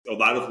a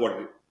lot of what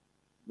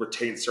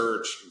retained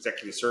search,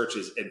 executive search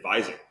is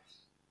advising.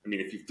 I mean,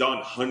 if you've done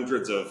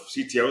hundreds of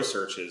CTO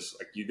searches,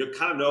 like you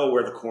kind of know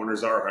where the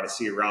corners are, how to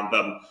see around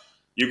them.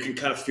 You can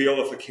kind of feel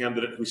if a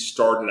candidate who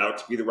started out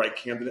to be the right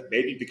candidate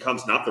maybe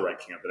becomes not the right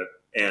candidate.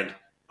 And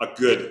a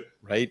good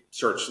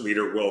search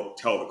leader will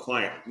tell the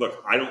client,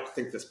 look, I don't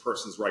think this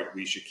person's right.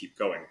 We should keep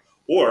going.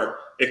 Or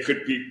it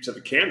could be to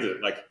the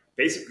candidate, like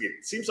basically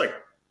it seems like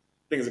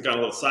things have gone a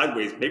little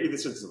sideways. Maybe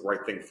this is the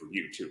right thing for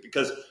you too.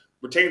 Because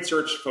retained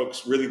search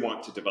folks really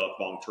want to develop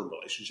long-term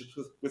relationships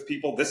with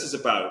people. This is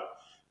about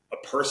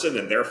a person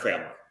and their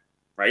family,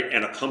 right?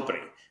 And a company.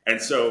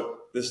 And so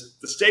the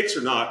stakes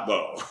are not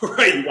low,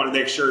 right? You want to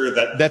make sure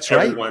that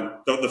everyone,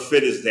 the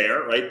fit is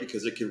there, right?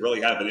 Because it can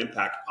really have an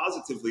impact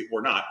positively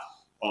or not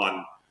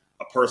on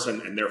a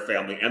person and their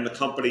family and the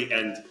company,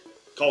 and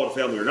call it a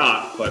family or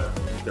not, but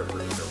their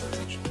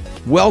organization.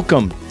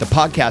 Welcome, the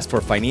podcast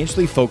for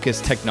financially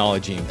focused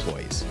technology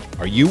employees.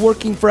 Are you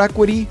working for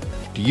equity?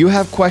 Do you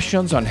have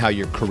questions on how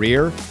your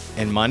career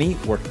and money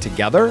work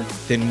together?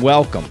 Then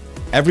welcome.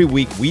 Every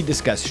week, we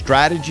discuss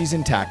strategies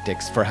and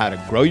tactics for how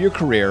to grow your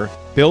career,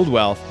 build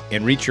wealth,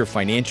 and reach your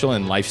financial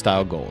and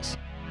lifestyle goals.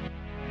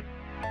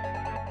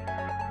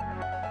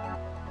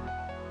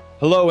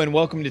 Hello, and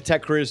welcome to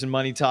Tech Careers and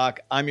Money Talk.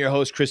 I'm your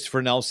host,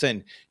 Christopher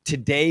Nelson.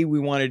 Today, we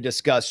want to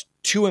discuss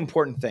two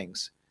important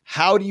things.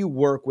 How do you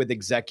work with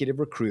executive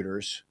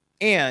recruiters?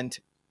 And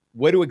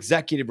what do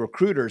executive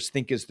recruiters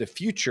think is the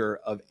future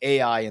of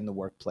AI in the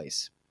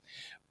workplace?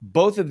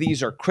 Both of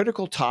these are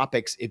critical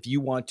topics if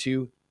you want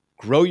to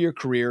grow your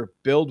career,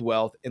 build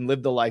wealth, and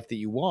live the life that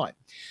you want.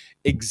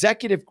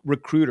 Executive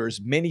recruiters,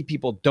 many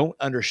people don't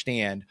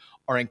understand,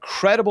 are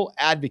incredible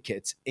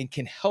advocates and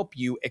can help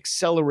you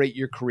accelerate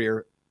your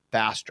career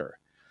faster.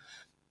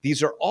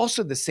 These are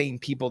also the same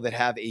people that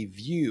have a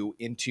view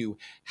into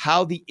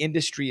how the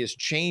industry is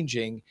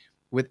changing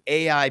with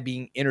AI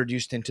being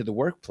introduced into the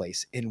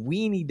workplace. And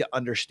we need to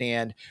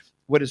understand,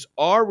 what does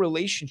our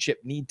relationship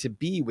need to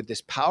be with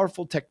this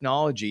powerful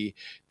technology,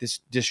 this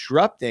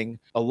disrupting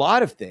a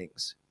lot of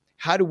things?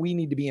 How do we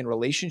need to be in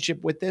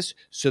relationship with this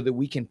so that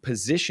we can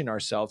position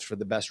ourselves for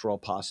the best role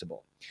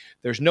possible?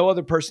 There's no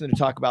other person to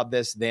talk about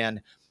this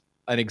than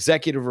an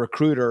executive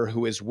recruiter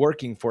who is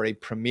working for a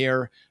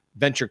premier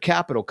venture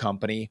capital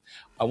company.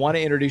 I want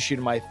to introduce you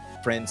to my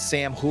friend,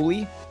 Sam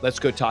Hooley. Let's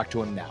go talk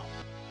to him now.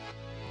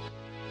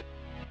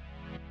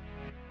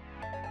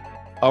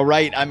 All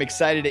right, I'm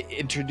excited to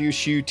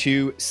introduce you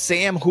to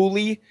Sam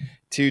Hooley,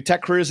 to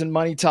Tech Careers and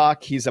Money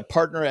Talk. He's a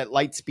partner at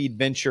Lightspeed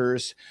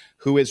Ventures,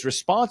 who is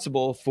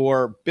responsible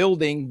for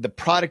building the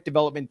product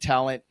development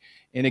talent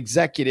and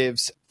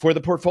executives for the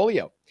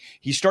portfolio.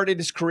 He started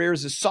his career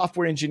as a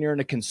software engineer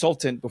and a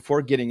consultant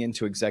before getting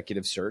into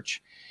executive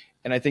search.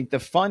 And I think the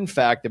fun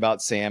fact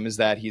about Sam is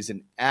that he's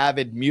an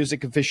avid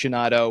music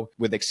aficionado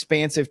with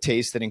expansive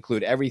tastes that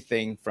include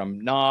everything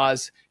from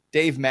Nas,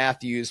 Dave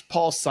Matthews,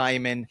 Paul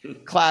Simon,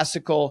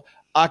 classical,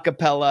 a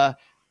cappella.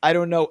 I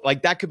don't know,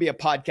 like that could be a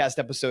podcast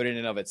episode in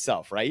and of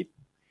itself, right?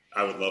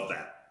 I would love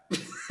that.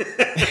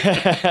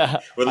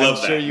 Would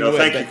love that. No,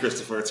 thank you,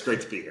 Christopher. It's great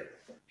to be here.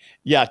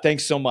 Yeah,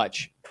 thanks so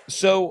much.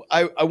 So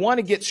I want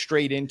to get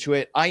straight into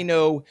it. I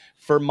know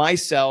for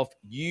myself,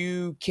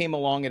 you came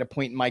along at a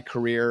point in my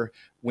career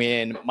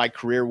when my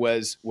career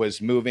was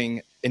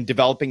moving and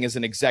developing as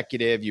an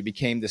executive. You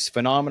became this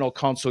phenomenal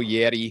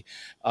consigliere.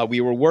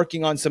 We were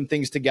working on some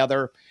things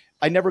together.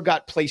 I never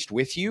got placed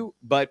with you,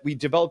 but we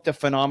developed a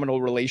phenomenal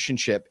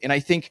relationship. And I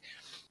think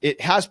it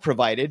has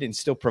provided and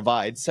still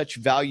provides such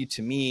value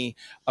to me.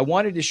 I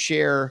wanted to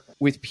share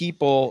with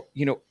people,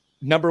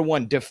 number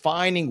one,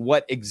 defining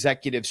what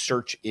executive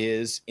search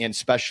is and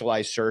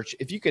specialized search.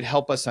 If you could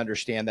help us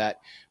understand that,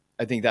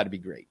 I think that'd be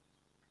great.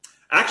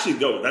 Actually,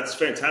 no, that's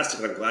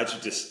fantastic. I'm glad you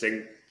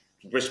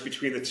distinguish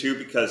between the two,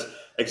 because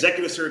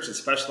executive search and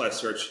specialized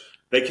search,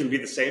 they can be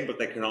the same, but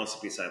they can also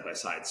be side by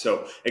side.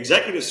 So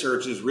executive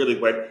search is really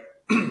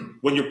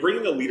when you're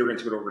bringing a leader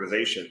into an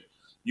organization,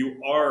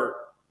 you are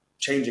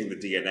changing the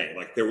DNA.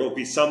 Like there will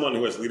be someone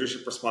who has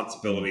leadership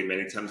responsibility,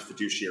 many times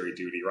fiduciary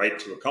duty, right,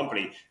 to a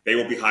company. They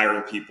will be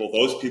hiring people.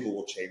 Those people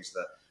will change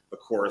the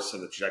course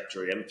and the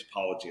trajectory and the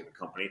topology of the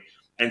company.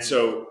 And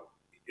so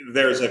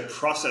there's a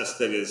process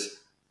that is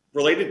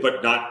related,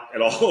 but not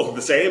at all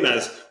the same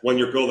as when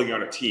you're building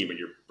on a team and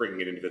you're bringing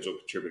in individual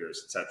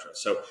contributors, et cetera.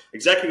 So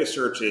executive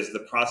search is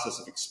the process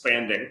of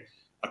expanding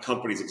a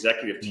company's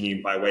executive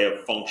team by way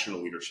of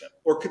functional leadership,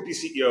 or it could be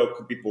CEO,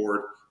 could be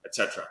board, et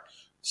cetera.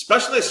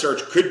 Specialized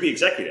search could be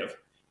executive,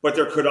 but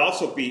there could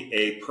also be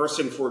a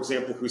person, for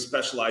example, who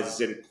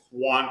specializes in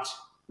quant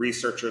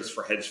researchers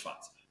for hedge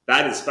funds.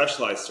 That is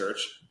specialized search,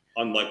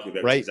 unlikely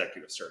that it's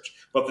executive search.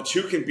 But the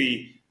two can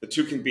be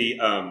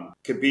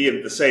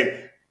in the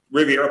same.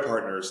 Riviera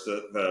Partners,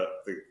 the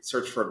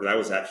search firm that I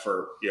was at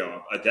for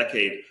a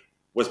decade,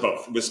 was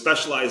both. It was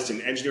specialized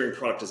in engineering,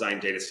 product design,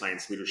 data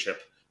science,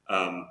 leadership.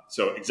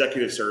 So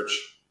executive search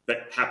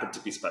that happened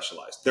to be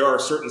specialized. There are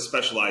certain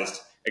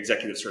specialized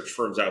executive search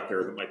firms out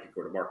there that might be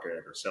go-to-market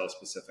or sales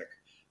specific.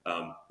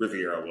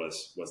 Riviera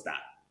was that.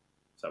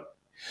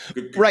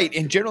 Good. Right.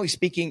 And generally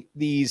speaking,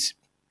 these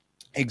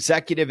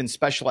executive and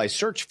specialized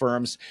search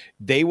firms,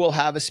 they will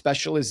have a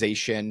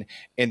specialization,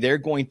 and they're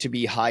going to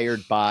be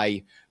hired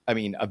by,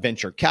 a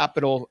venture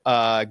capital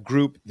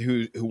group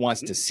who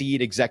wants to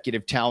seed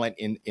executive talent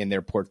in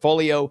their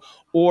portfolio,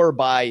 or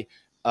by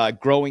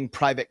growing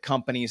private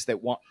companies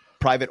that want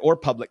private or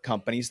public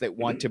companies that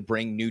want to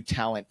bring new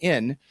talent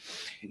in.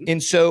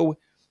 And so,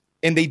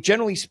 and they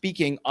generally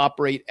speaking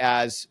operate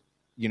as,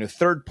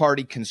 third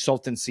party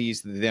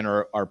consultancies that then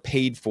are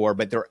paid for,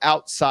 but they're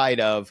outside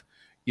of,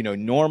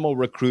 normal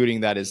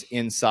recruiting that is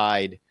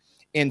inside.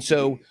 And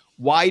so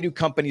why do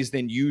companies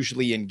then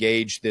usually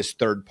engage this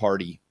third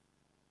party?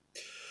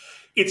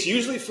 It's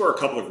usually for a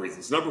couple of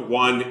reasons. Number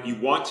one, you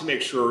want to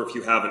make sure if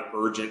you have an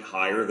urgent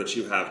hire that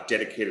you have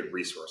dedicated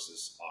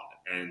resources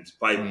on it. And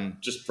by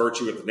just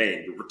virtue of the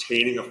name, you're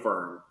retaining a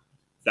firm.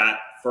 That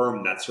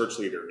firm, that search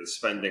leader is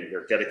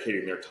they're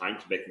dedicating their time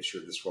to making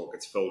sure this role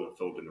gets filled and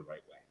filled in the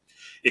right way.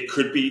 It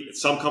could be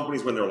some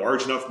companies, when they're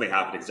large enough, may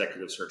have an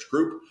executive search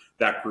group.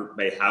 That group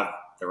may have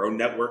their own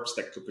networks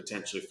that could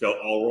potentially fill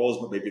all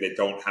roles, but maybe they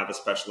don't have a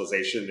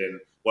specialization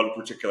in one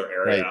particular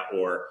area, right.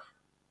 Or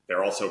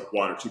they're also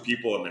one or two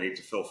people and they need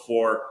to fill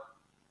four.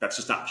 That's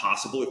just not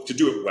possible to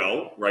do it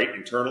well, right,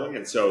 internally.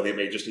 And so they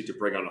may just need to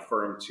bring on a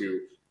firm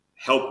to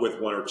help with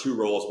one or two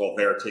roles while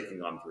they're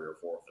taking on three or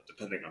four of them,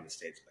 depending on the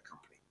stage of the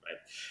company, right?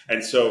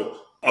 And so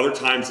other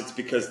times it's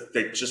because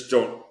they just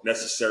don't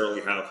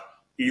necessarily have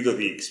either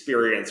the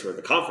experience or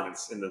the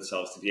confidence in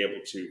themselves to be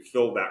able to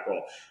fill that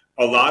role.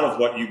 A lot of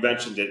what you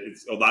mentioned,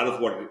 it's a lot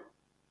of what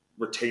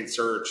retained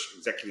search,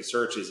 executive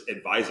search is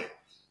advising.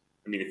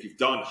 If you've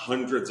done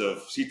hundreds of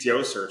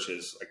CTO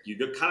searches, like you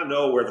kind of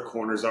know where the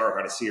corners are,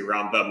 how to see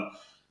around them.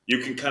 You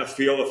can kind of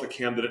feel if a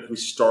candidate who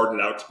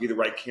started out to be the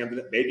right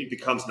candidate maybe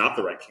becomes not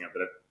the right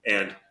candidate.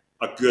 And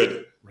a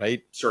good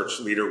search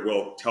leader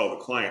will tell the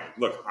client,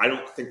 look, I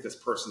don't think this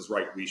person's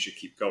right. We should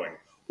keep going.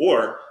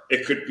 Or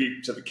it could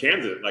be to the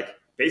candidate, like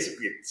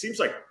basically it seems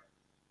like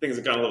things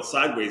have gone a little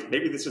sideways.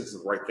 Maybe this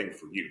isn't the right thing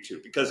for you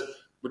too. Because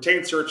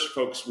retained search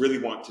folks really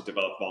want to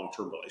develop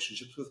long-term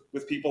relationships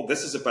with people.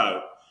 This is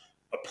about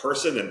a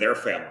person and their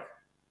family,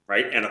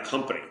 right? And a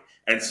company.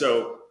 And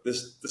so the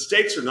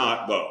stakes are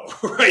not low,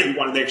 right? You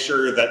want to make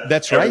sure that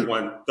that's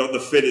everyone, right. the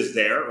fit is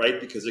there, right?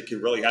 Because it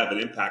can really have an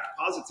impact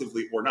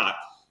positively or not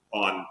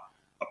on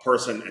a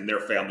person and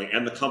their family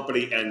and the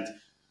company, and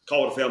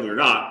call it a family or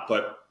not,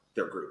 but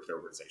their group, their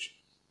organization.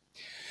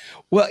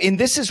 Well, and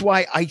this is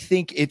why I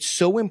think it's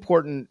so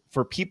important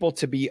for people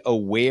to be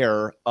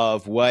aware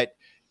of what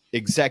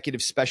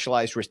executive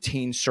specialized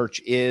retained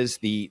search is,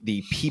 the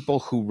people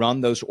who run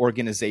those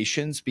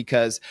organizations,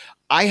 because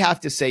I have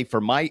to say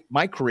for my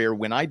career,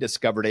 when I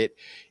discovered it,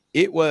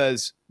 it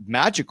was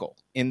magical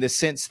in the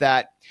sense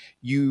that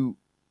you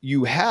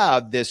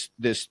have this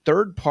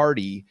third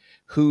party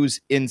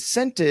whose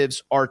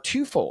incentives are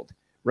twofold,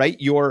 right?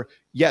 You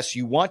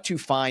want to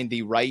find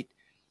the right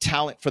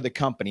talent for the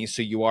company,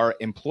 so you are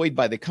employed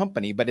by the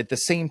company, but at the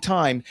same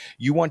time,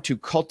 you want to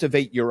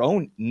cultivate your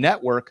own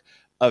network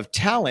of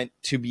talent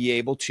to be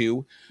able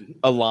to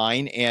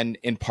align and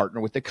partner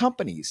with the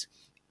companies.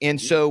 And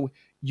so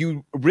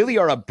you really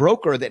are a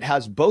broker that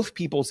has both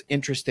people's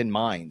interest in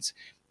minds.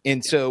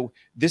 And so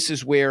this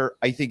is where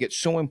I think it's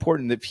so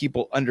important that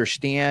people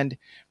understand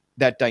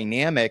that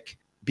dynamic,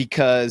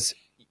 because,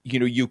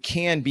 you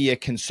can be a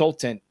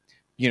consultant,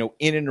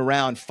 in and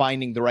around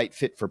finding the right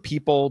fit for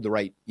people, the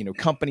right,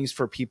 companies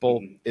for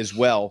people as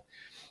well.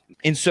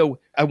 And so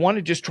I want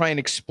to just try and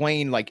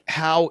explain, like,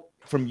 how,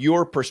 from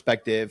your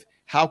perspective,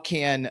 how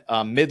can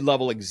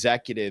mid-level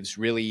executives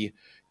really,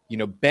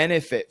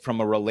 benefit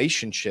from a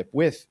relationship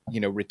with,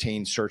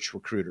 retained search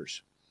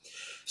recruiters?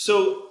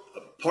 So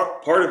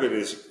part of it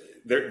is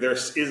there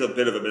is a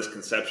bit of a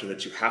misconception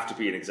that you have to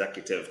be an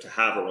executive to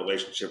have a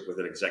relationship with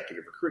an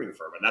executive recruiting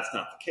firm. And that's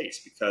not the case,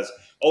 because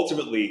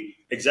ultimately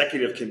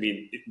executive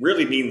it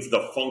really means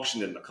the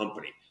function in the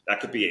company.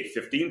 That could be a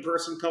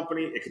 15-person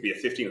company. It could be a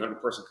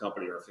 1,500-person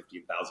company, or a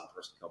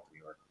 15,000-person company,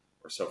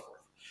 or so forth.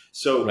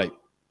 So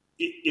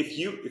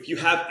if you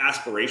have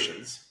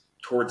aspirations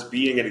towards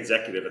being an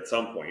executive at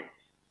some point,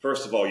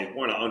 first of all, you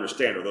want to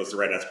understand, are those the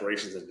right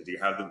aspirations, and do you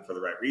have them for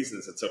the right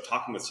reasons? And so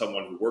talking with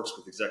someone who works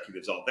with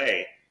executives all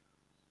day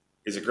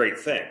is a great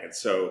thing. And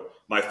so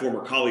my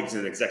former colleagues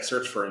in exec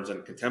search firms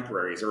and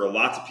contemporaries, there are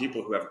lots of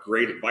people who have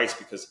great advice,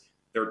 because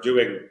they're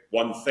doing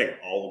one thing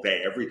all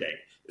day, every day,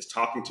 is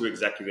talking to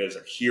executives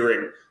and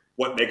hearing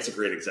what makes a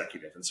great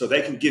executive. And so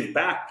they can give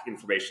back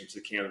information to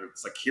the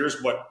candidates, like,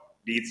 here's what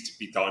needs to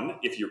be done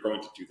if you're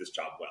going to do this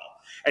job well.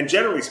 And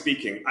generally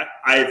speaking,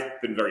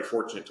 I've been very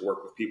fortunate to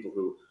work with people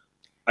who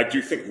I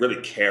do think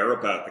really care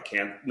about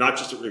not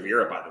just at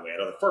Riviera, by the way, at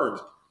other firms,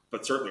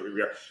 but certainly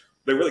Riviera.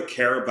 They really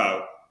care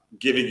about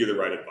giving you the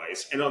right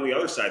advice. And on the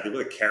other side, they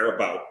really care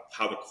about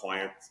how the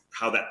client,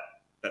 how that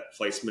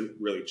placement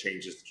really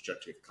changes the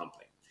trajectory of the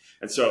company.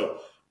 And so,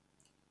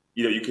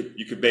 you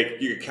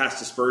could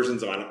cast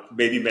aspersions on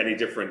maybe many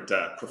different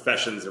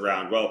professions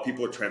around, well,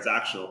 people are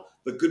transactional.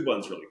 The good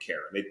ones really care,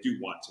 and they do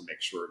want to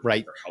make sure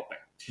that they're helping.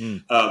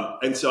 Mm.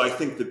 And so I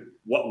think that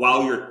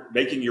while you're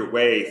making your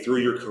way through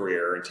your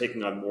career and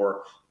taking on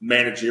more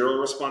managerial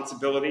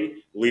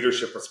responsibility,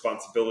 leadership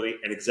responsibility,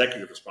 and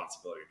executive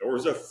responsibility,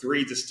 those are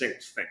three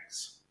distinct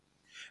things.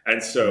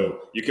 And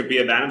so you can be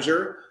a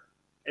manager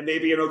and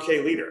maybe an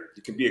okay leader.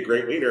 You can be a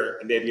great leader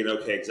and maybe an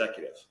okay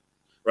executive,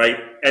 right?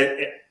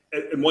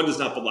 And one does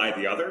not belie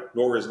the other,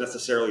 nor is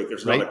necessarily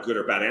there's not a good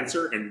or bad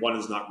answer, and one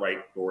is not right,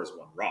 nor is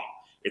one wrong.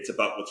 It's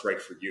about what's right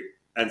for you.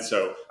 And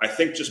so I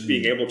think just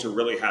being able to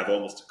really have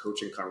almost a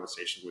coaching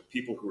conversation with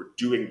people who are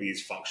doing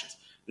these functions.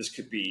 This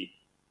could be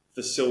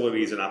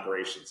facilities and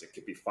operations. It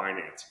could be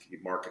finance. It could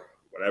be marketing,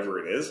 whatever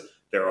it is.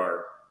 There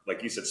are,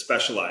 like you said,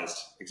 specialized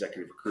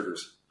executive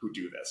recruiters who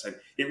do this. And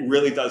it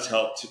really does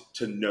help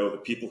to know the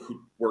people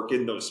who work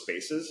in those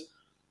spaces,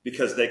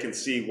 because they can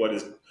see what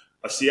is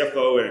a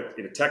CFO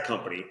in a tech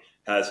company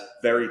has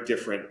very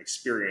different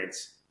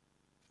experience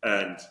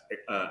and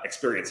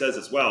experiences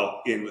as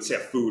well in, let's say, a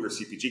food or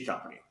CPG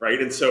company, right?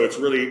 And so it's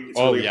really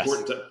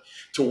important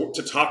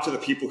to talk to the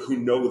people who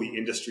know the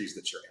industries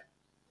that you're in.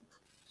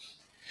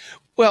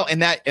 Well,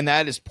 and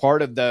that is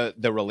part of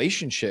the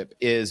relationship,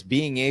 is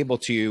being able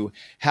to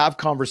have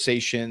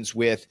conversations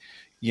with,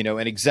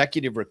 an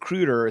executive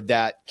recruiter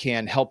that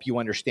can help you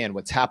understand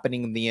what's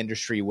happening in the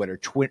industry, what are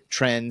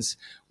trends,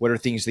 what are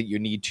things that you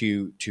need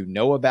to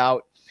know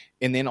about,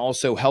 and then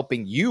also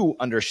helping you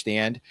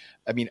understand.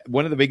 I mean,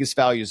 one of the biggest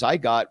values I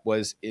got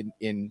was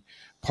in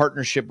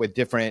partnership with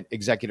different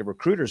executive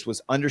recruiters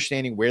was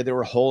understanding where there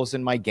were holes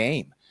in my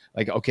game.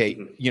 Like, okay,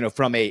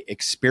 from a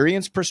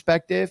experience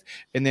perspective,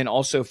 and then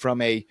also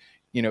from a,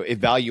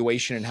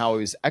 evaluation and how I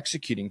was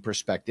executing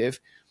perspective,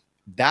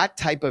 that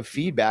type of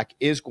feedback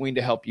is going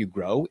to help you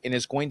grow and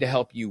is going to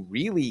help you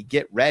really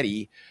get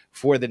ready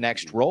for the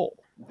next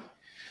role.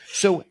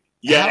 So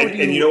yeah,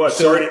 and you know what?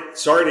 Sorry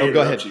to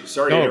interrupt you.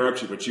 Sorry to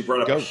interrupt you, but you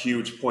brought up a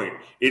huge point.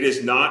 It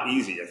is not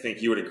easy. I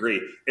think you would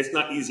agree. It's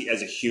not easy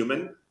as a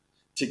human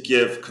to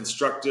give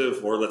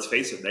constructive, or let's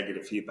face it,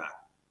 negative feedback.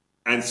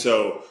 And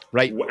so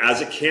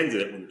as a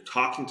candidate, when you're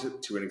talking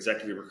to an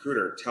executive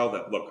recruiter, tell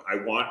them, look, I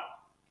want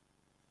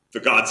the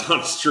God's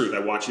honest truth. I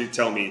want you to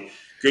tell me,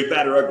 good,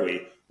 bad, or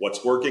ugly,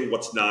 what's working,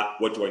 what's not,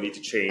 what do I need to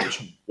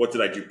change, what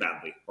did I do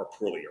badly or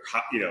poorly, or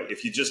how,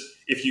 if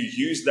you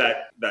use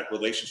that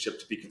relationship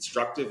to be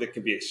constructive, it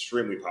can be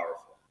extremely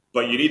powerful.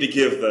 But you need to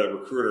give the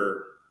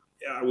recruiter,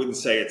 I wouldn't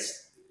say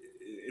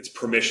it's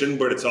permission,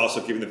 but it's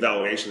also giving the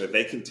validation that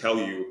they can tell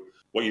you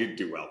what you didn't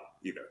do well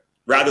either.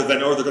 Rather than,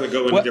 they're going to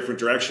go in a different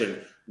direction.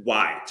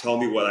 Why? Tell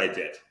me what I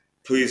did.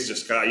 Please,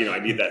 just, I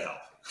need that help.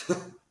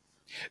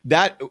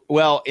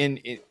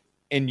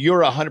 And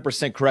you're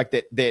 100% correct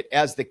that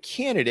as the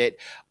candidate,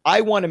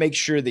 I want to make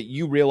sure that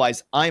you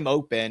realize I'm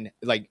open.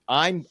 Like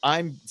I'm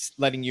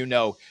letting you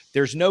know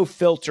there's no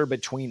filter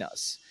between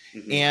us.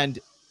 Mm-hmm. And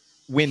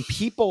when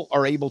people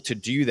are able to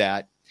do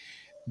that,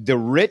 the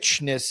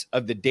richness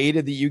of the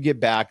data that you get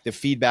back, the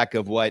feedback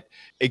of what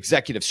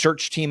executive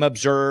search team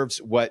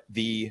observes, what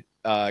the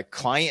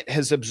client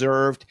has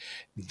observed,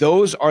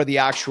 those are the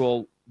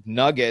actual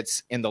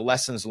nuggets and the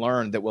lessons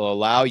learned that will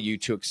allow you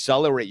to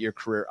accelerate your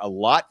career a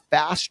lot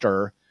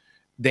faster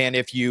than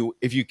if you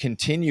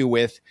continue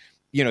with,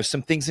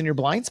 some things in your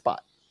blind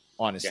spot,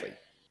 honestly.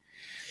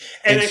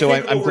 Yeah. And so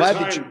I'm glad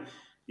that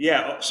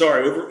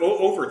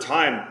over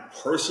time,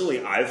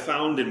 personally, I've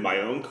found in my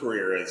own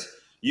career is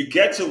you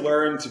get to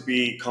learn to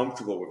be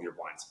comfortable with your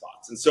blind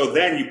spots. And so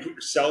then you put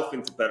yourself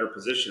into better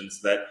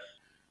positions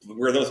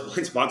where those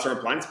blind spots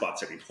aren't blind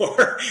spots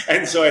anymore.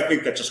 And so I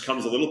think that just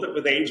comes a little bit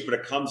with age, but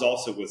it comes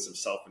also with some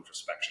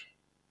self-introspection.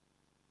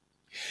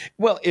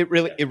 Well, it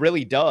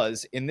really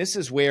does. And this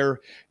is where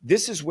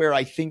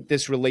I think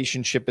this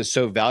relationship is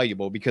so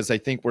valuable, because I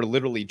think we're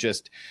literally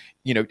just,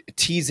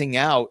 teasing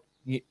out,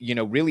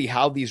 really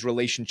how these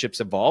relationships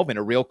evolve in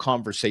a real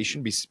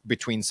conversation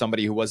between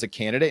somebody who was a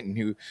candidate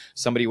and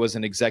somebody was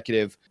an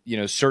executive,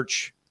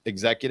 search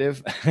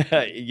executive,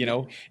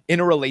 in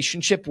a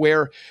relationship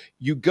where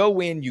you go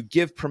in, you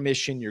give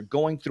permission, you're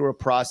going through a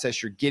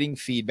process, you're getting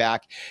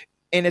feedback,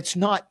 and it's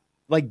not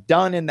like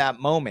done in that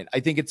moment.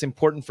 I think it's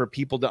important for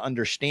people to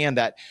understand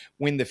that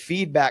when the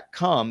feedback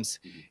comes,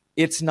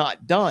 it's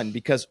not done,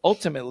 because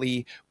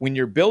ultimately when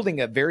you're building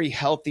a very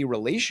healthy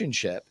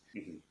relationship,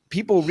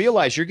 people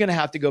realize you're going to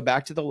have to go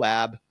back to the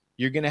lab.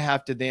 You're going to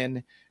have to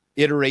then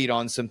iterate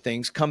on some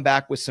things, come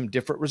back with some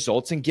different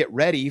results, and get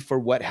ready for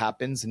what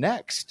happens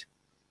next.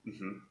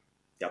 Mm-hmm.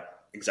 Yep,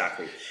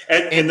 exactly.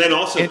 And then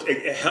also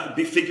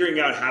be figuring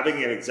out,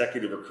 having an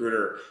executive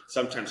recruiter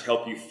sometimes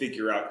help you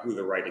figure out who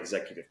the right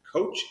executive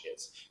coach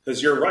is.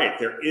 Because you're right,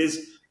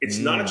 it's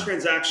not a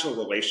transactional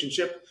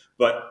relationship,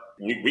 but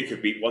we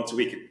could meet once a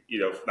week,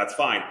 that's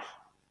fine.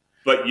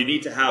 But you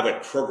need to have a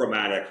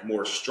programmatic,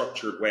 more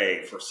structured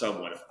way for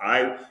someone.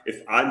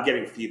 If I'm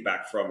getting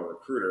feedback from a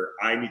recruiter,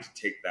 I need to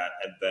take that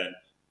and then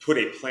put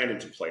a plan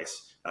into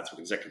place. That's what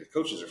executive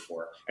coaches are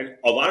for. And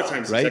a lot of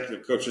times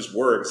executive coaches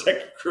were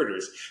executive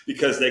recruiters,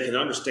 because they can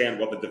understand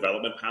what the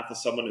development path of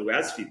someone who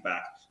has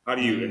feedback. How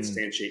do you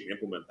instantiate and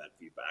implement that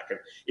feedback? And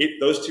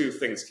those two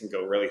things can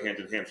go really hand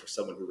in hand for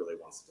someone who really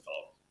wants to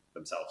develop.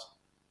 themselves.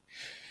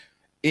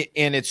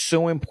 And it's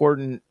so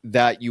important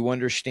that you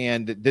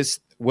understand that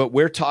what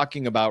we're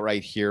talking about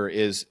right here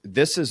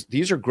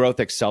these are growth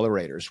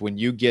accelerators when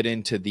you get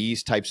into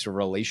these types of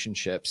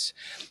relationships.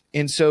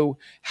 And so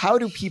how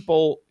do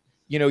people,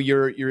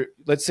 you're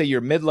let's say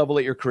you're mid-level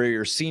at your career,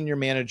 you're a senior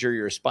manager,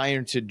 you're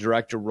aspiring to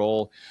director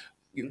role.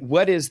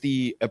 What is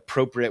the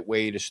appropriate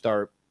way to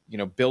start,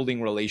 building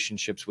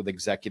relationships with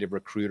executive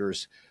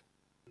recruiters?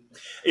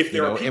 If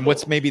there are people, and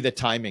what's maybe the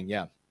timing?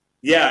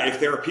 Yeah, if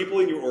there are people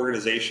in your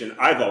organization,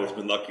 I've always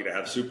been lucky to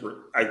have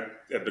I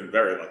have been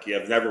very lucky.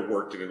 I've never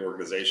worked in an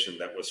organization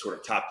that was sort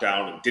of top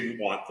down and didn't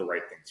want the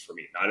right things for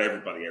me. Not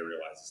everybody, I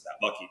realize, is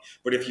that lucky.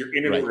 But if you're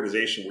in an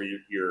organization where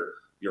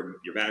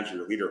your manager,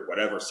 your leader,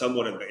 whatever,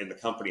 someone in the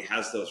company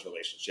has those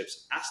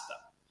relationships, ask them,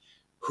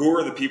 who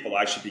are the people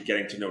I should be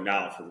getting to know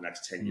now for the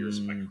next 10 years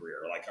of my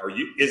career? Like,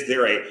 is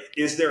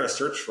there a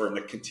search firm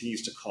that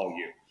continues to call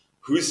you?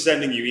 Who's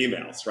sending you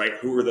emails, right?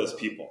 Who are those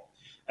people?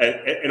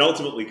 And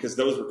ultimately, because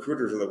those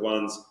recruiters are the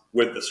ones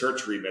with the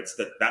search remits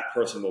that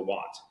person will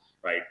want,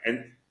 right?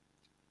 And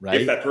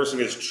if that person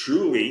is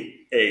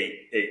truly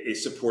a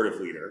supportive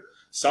leader,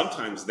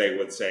 sometimes they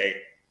would say,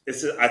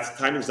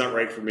 timing's not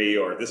right for me,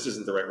 or this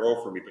isn't the right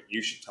role for me, but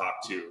you should talk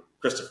to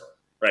Christopher,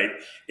 right?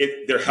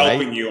 They're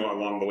helping you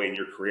along the way in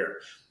your career.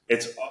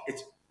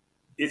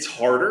 It's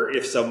harder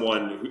if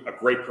a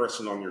great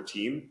person on your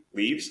team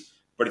leaves,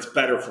 but it's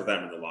better for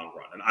them in the long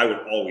run. And I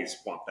would always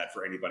want that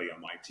for anybody on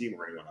my team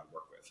or anyone I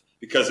work with.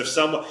 Because if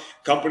some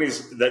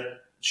companies that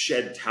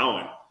shed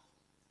talent,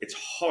 it's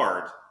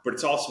hard, but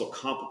it's also a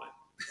compliment,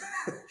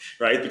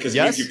 right? Because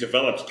it means you've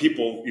developed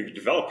people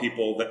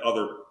that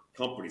other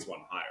companies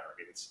want to hire. I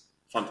mean, it's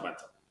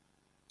fundamental.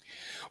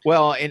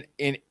 Well,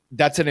 and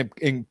that's an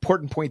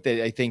important point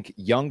that I think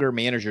younger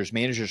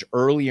managers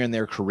earlier in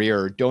their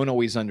career don't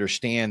always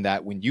understand,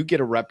 that when you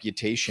get a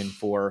reputation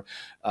for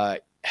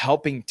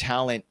helping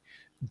talent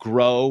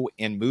grow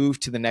and move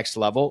to the next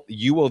level,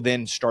 you will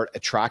then start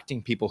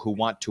attracting people who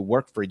want to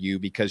work for you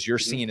because you're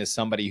seen as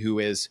somebody who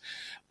is,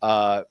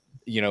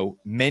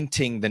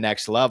 minting the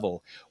next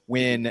level.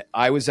 When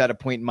I was at a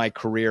point in my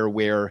career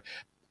where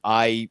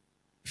I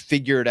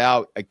figured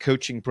out a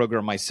coaching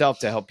program myself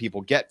to help people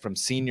get from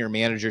senior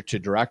manager to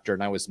director,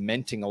 and I was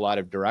mentoring a lot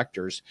of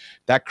directors,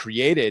 that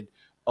created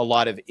a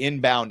lot of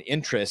inbound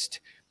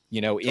interest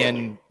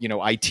in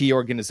IT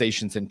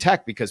organizations and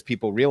tech, because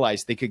people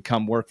realized they could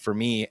come work for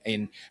me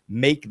and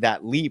make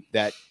that leap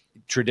that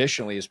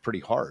traditionally is pretty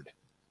hard.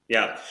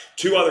 Yeah.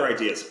 Two other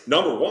ideas.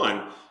 Number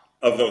one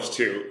of those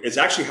two is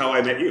actually how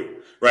I met you,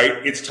 right?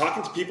 It's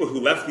talking to people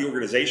who left the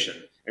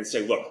organization and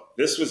say, look,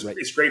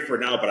 it's great for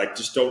now, but I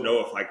just don't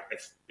know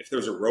if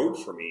there's a road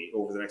for me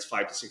over the next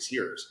 5 to 6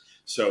 years.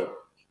 So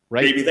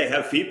maybe they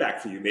have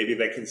feedback for you. Maybe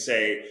they can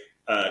say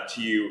to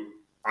you,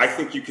 I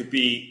think you could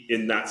be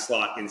in that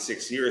slot in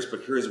 6 years,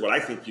 but here's what I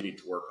think you need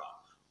to work on.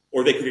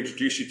 Or they could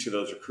introduce you to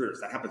those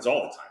recruiters. That happens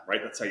all the time, right?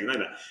 That's how you know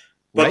that.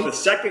 But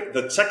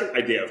the second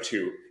idea of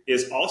two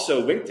is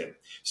also LinkedIn.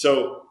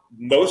 So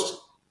most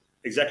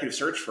executive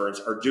search firms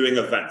are doing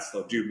events.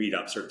 They'll do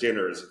meetups or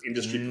dinners,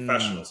 industry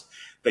professionals.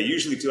 They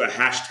usually do a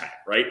hashtag,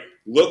 right?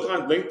 Look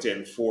on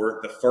LinkedIn for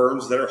the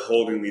firms that are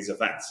holding these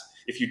events.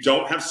 If you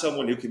don't have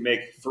someone who can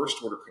make first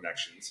order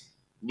connections,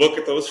 look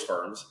at those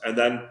firms and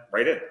then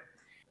write in.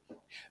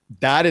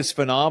 That is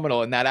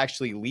phenomenal. And that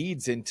actually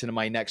leads into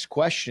my next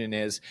question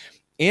is,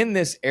 in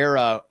this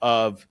era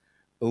of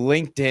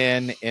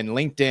LinkedIn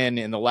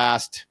in the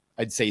last,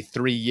 I'd say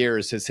 3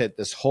 years has hit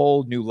this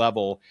whole new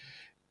level.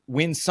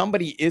 When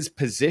somebody is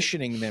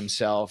positioning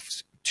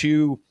themselves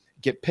to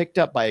get picked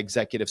up by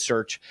executive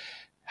search,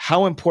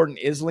 how important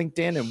is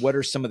LinkedIn, and what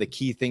are some of the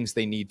key things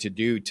they need to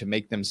do to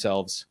make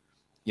themselves,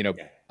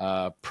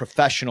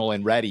 professional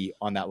and ready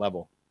on that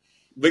level?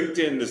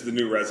 LinkedIn is the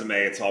new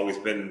resume. It's always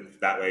been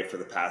that way for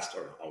the past,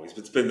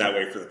 it's been that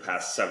way for the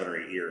past 7 or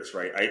 8 years,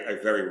 right? I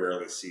very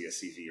rarely see a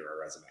CV or a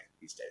resume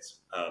these days.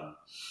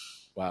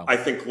 Wow. I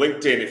think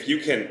LinkedIn, if you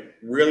can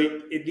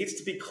really, it needs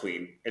to be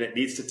clean and it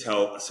needs to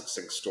tell a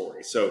succinct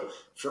story. So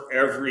for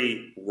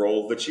every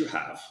role that you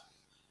have,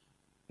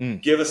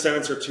 give a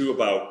sentence or two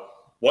about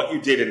what you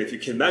did, and if you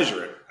can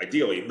measure it,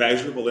 ideally,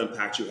 measurable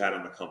impact you had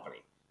on the company.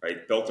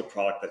 Right, built a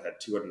product that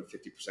had 250%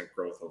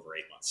 growth over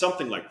 8 months,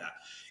 something like that.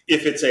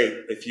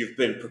 If you've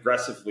been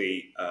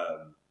progressively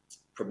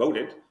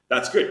promoted,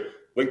 that's good.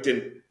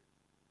 LinkedIn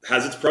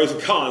has its pros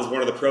and cons.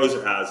 One of the pros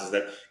it has is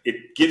that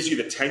it gives you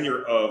the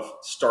tenure of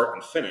start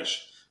and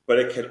finish, but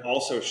it can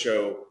also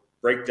show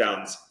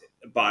breakdowns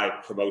by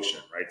promotion,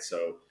 right?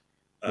 So,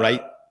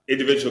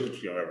 individual,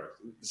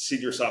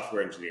 senior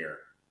software engineer,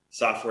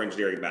 software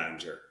engineering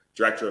manager,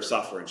 director of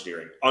software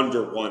engineering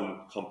under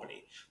one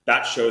company.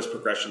 That shows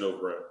progression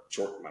over a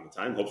short amount of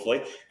time,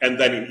 hopefully. And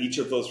then in each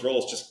of those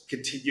roles, just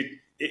continue.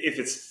 If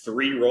it's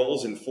 3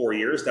 roles in 4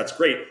 years, that's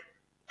great.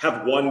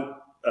 Have one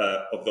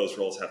of those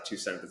roles have 2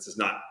 sentences,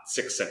 not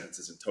 6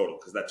 sentences in total,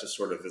 because that just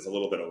sort of is a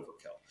little bit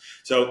overkill.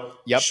 So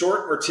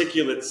short,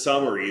 articulate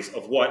summaries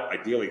of what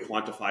ideally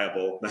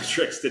quantifiable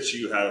metrics that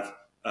you have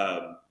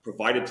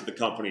provided to the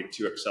company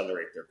to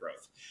accelerate their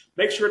growth.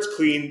 Make sure it's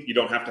clean. You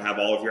don't have to have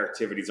all of your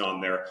activities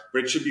on there,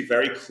 but it should be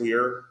very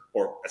clear,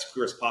 or as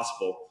clear as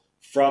possible,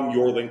 from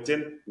your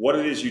LinkedIn, what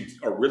it is you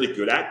are really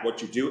good at,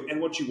 what you do,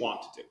 and what you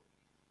want to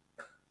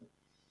do.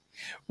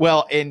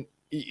 Well, and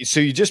so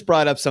you just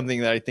brought up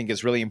something that I think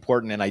is really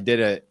important. And I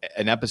did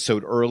an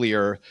episode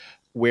earlier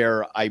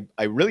where I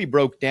really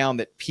broke down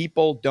that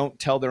people don't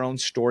tell their own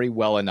story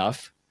well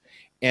enough,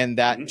 and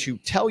that to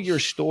tell your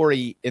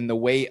story in the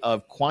way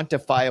of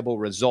quantifiable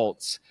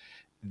results,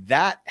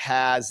 that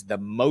has the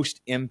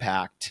most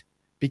impact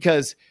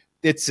because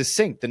it's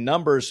succinct. The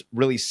numbers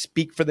really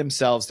speak for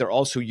themselves. They're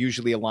also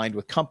usually aligned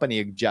with company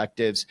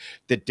objectives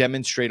that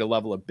demonstrate a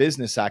level of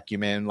business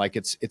acumen. Like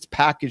it's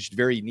packaged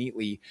very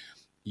neatly.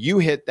 You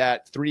hit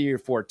that 3 or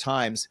 4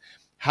 times.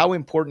 How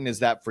important is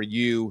that for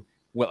you?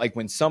 Like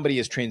when somebody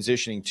is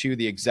transitioning to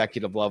the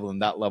executive level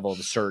and that level of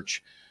the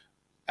search,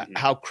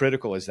 how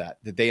critical is that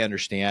they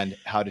understand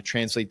how to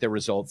translate their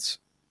results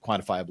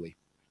quantifiably?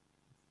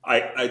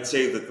 I'd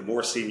say that the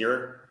more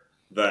senior,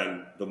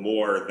 then the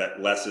more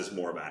that less is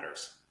more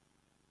matters,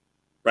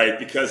 right?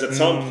 Because at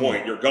some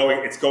point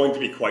it's going to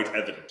be quite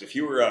evident. If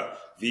you were a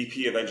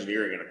VP of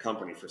engineering in a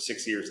company for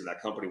 6 years and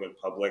that company went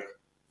public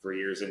 3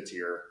 years into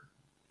your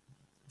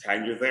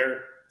tenure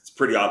there, it's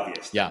pretty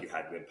obvious that you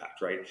had an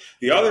impact, right?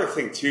 The other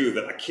thing too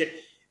that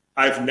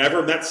I've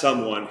never met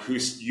someone who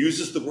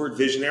uses the word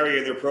visionary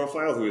in their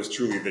profile who is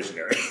truly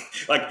visionary.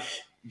 Like,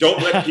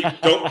 don't let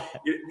people,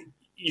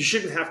 you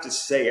shouldn't have to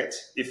say it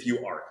if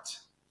you aren't.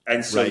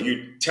 And so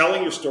you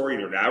telling your story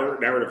and your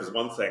narrative is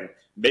one thing.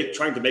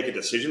 Trying to make a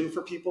decision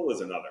for people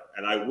is another.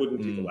 And I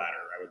wouldn't do the latter.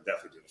 I would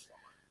definitely do the former.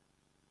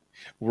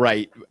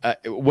 Right.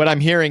 What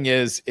I'm hearing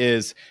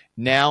is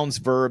nouns,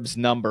 verbs,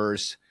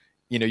 numbers.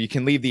 You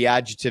can leave the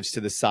adjectives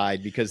to the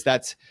side because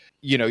that's,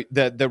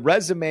 the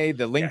resume,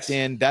 the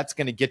LinkedIn, that's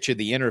going to get you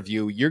the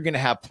interview. You're going to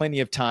have plenty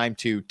of time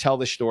to tell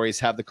the stories,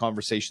 have the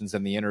conversations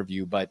in the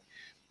interview, but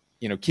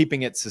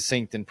keeping it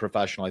succinct and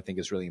professional, I think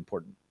is really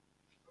important.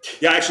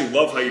 Yeah, I actually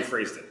love how you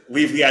phrased it.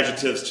 Leave the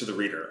adjectives to the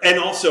reader. And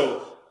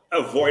also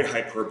avoid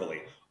hyperbole.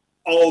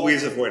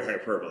 Always avoid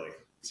hyperbole.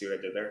 See what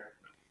I did there?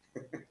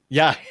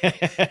 Yeah.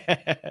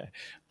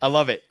 I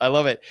love it.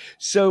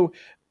 So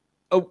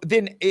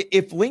then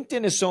if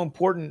LinkedIn is so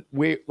important,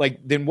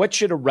 then what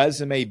should a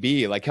resume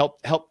be? Like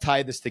help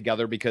tie this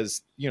together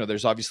because,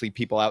 there's obviously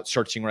people out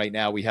searching right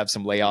now. We have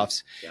some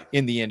layoffs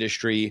in the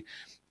industry.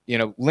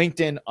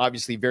 LinkedIn,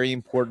 obviously very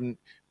important,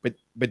 but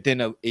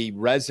then a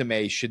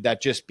resume, should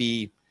that just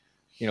be,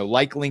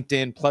 like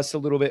LinkedIn plus a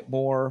little bit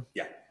more?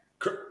 Yeah.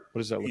 What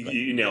does that look like?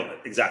 You nailed it.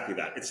 Exactly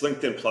that. It's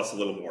LinkedIn plus a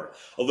little more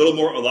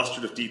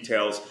illustrative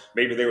details.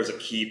 Maybe there was a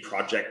key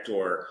project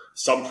or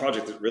some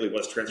project that really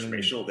was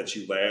transformational that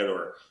you led,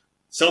 or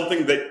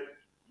something that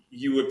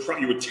you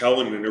would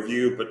tell in an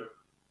interview, but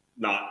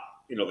not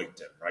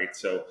LinkedIn, right?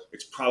 So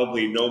it's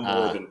probably no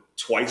more than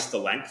twice the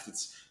length.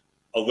 It's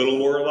a little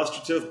more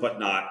illustrative, but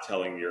not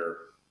telling your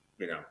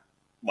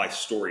life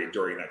story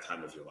during that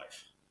time of your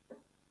life.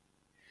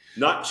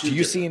 Not too. Do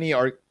you see any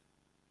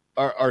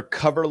Are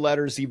cover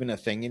letters even a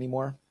thing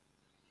anymore?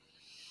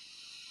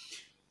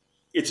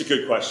 It's a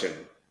good question.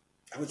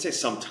 I would say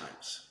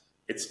sometimes.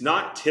 It's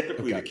not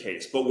typically the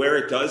case, but where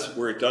it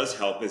does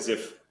help is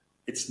if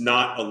it's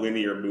not a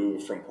linear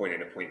move from point A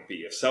to point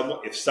B. If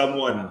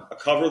someone a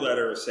cover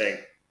letter is saying,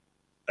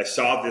 I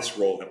saw this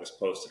role that was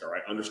posted, or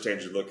I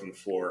understand you're looking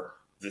for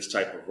this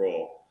type of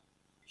role.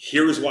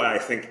 Here's why I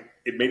think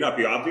it may not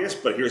be obvious,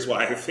 but here's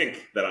why I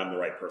think that I'm the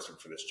right person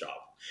for this job.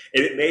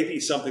 And it may be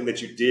something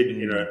that you did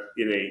in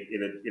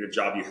a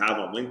job you have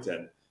on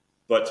LinkedIn,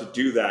 but to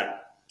do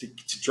that, to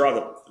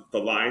draw the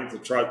line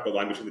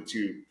between the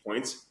 2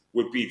 points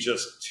would be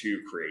just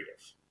too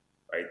creative,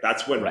 right?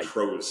 That's when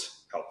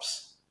prose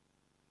helps.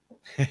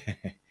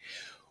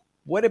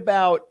 What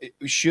about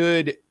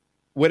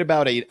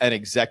an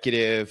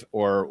executive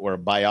or a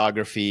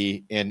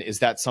biography? And is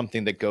that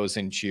something that goes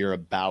into your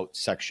about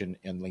section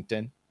in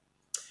LinkedIn?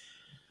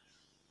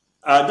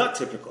 Not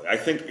typically. I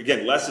think,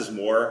 again, less is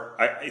more.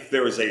 If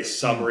there is a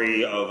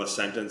summary of a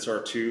sentence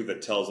or two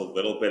that tells a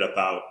little bit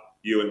about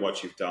you and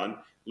what you've done,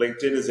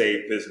 LinkedIn is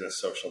a business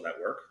social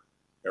network.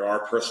 There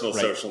are personal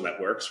social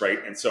networks, right?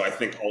 And so I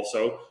think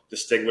also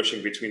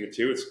distinguishing between the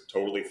two, it's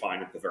totally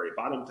fine at the very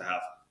bottom to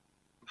have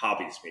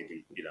hobbies,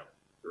 maybe, you're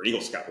an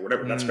Eagle Scout or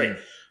whatever. That's great.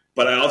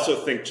 But I also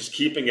think just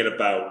keeping it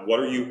about what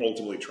are you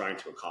ultimately trying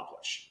to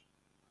accomplish?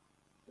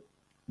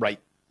 Right.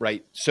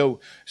 So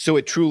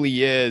it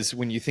truly is,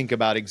 when you think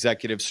about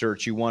executive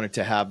search, you want it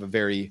to have a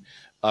very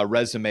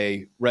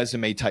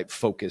resume type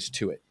focus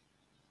to it.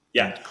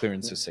 Yeah. Clear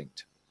and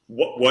succinct.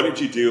 What did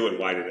you do and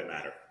why did it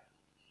matter?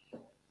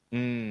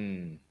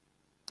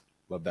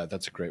 Love that.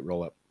 That's a great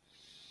roll up.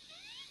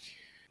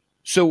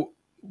 So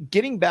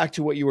getting back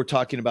to what you were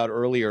talking about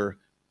earlier,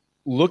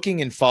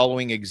 looking and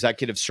following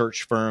executive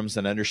search firms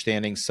and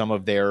understanding some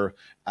of their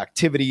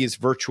activities,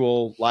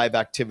 virtual live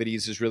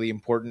activities, is really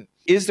important.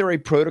 Is there a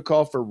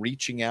protocol for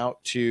reaching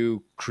out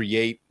to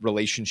create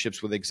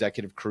relationships with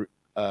executive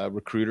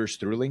recruiters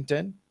through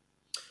LinkedIn?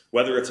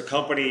 Whether it's a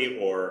company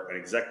or an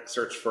exec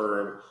search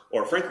firm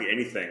or frankly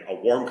anything, a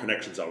warm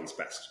connection is always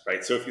best,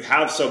 right? So if you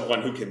have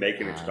someone who can make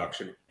an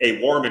introduction,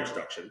 a warm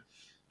introduction,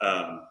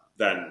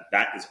 then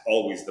that is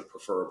always the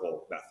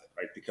preferable method,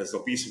 right? Because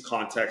there'll be some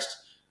context.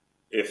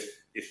 If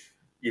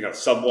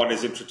someone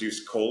is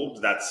introduced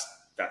cold, that's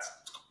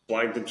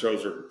blind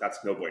intros, or that's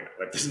no bueno.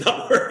 That does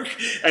not work.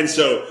 And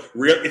so,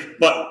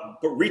 but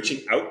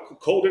reaching out,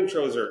 cold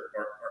intros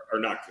are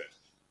not good.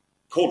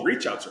 Cold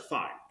reach outs are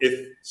fine.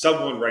 If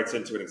someone writes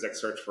into an exec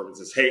search firm and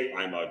says, "Hey,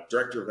 I'm a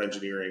director of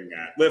engineering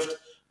at Lyft.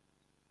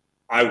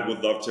 I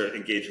would love to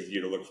engage with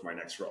you to look for my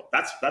next role."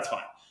 That's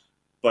fine.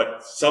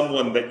 But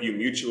someone that you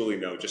mutually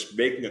know, just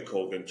making a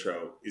cold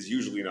intro is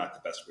usually not the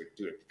best way to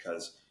do it,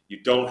 because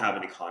you don't have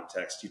any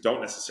context. You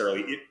don't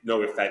necessarily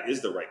know if that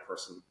is the right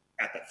person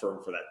at that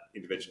firm for that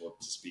individual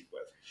to speak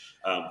with.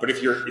 But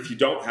if you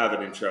don't have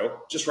an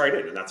intro, just write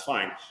in, and that's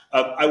fine.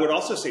 I would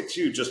also say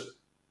too, just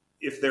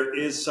if there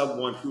is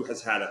someone who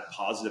has had a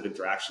positive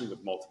interaction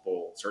with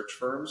multiple search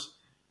firms,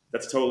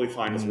 that's totally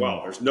fine as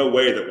well. There's no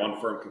way that one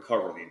firm can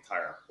cover the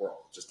entire world.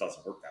 It just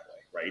doesn't work that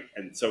way, right?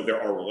 And so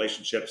there are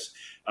relationships.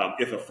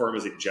 If a firm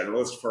is a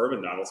generalist firm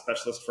and not a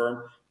specialist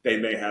firm, they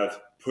may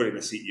have put in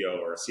a CEO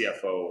or a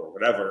CFO or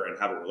whatever and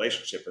have a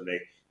relationship, and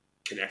they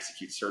can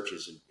execute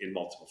searches in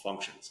multiple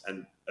functions.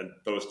 And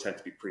those tend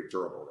to be pretty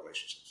durable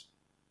relationships.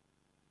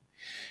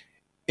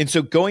 And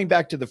so going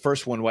back to the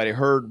first one, what I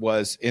heard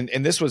was,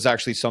 and this was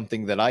actually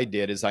something that I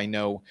did, is I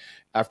know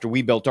after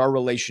we built our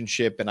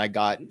relationship and I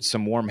got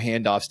some warm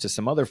handoffs to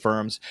some other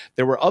firms,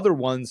 there were other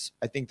ones.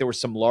 I think there were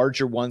some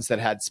larger ones that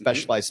had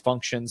specialized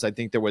functions. I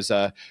think there was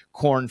a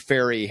Korn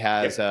Ferry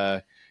has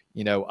a,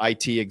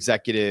 IT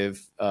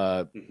executive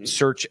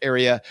search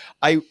area.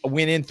 I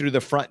went in through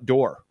the front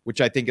door,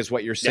 which I think is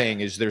what you're saying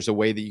is there's a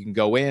way that you can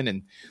go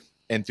in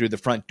and through the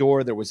front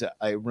door.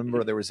 I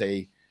remember there was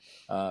a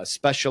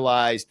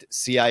specialized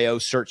CIO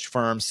search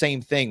firm,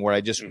 same thing, where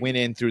I just went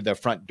in through the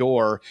front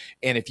door.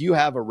 And if you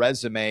have a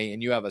resume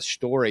and you have a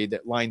story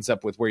that lines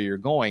up with where you're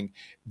going,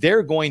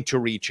 they're going to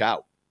reach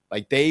out.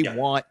 Like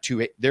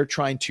they're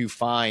trying to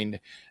find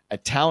a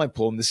talent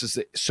pool. And this is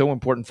so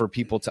important for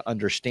people to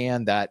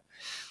understand that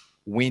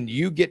when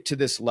you get to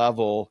this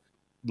level,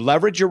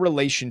 leverage your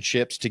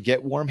relationships to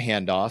get warm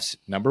handoffs,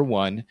 number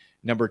one.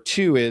 Number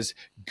two is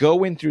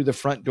go in through the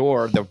front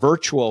door, the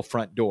virtual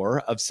front door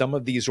of some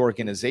of these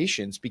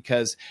organizations,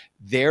 because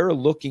they're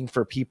looking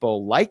for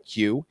people like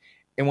you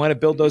and want to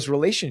build those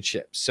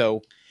relationships.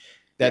 So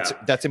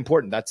that's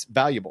important. That's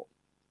valuable.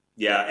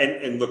 Yeah.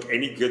 And look,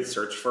 any good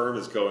search firm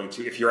is going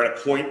to, if you're at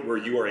a point where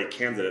you are a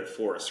candidate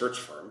for a search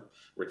firm,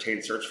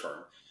 retained search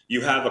firm, you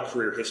have a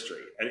career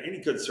history, and any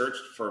good search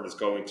firm is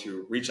going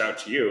to reach out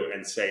to you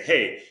and say,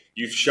 "Hey,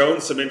 you've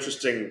shown some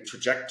interesting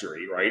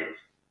trajectory, right?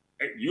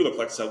 You look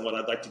like someone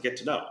I'd like to get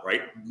to know,"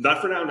 right? Not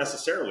for now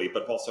necessarily,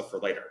 but also for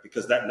later,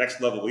 because that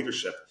next level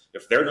leadership,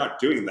 if they're not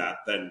doing that,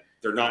 then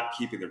they're not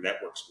keeping their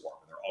networks warm.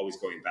 They're always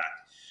going back.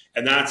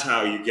 And that's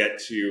how you get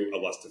to a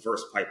less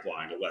diverse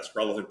pipeline, a less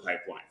relevant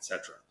pipeline, et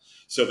cetera.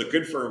 So the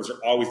good firms are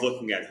always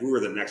looking at who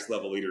are the next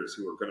level leaders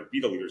who are going to be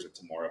the leaders of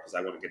tomorrow, because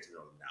I want to get to know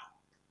them now.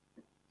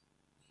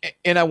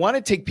 And I want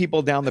to take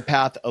people down the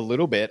path a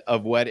little bit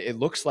of what it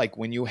looks like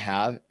when you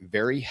have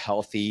very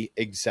healthy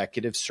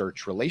executive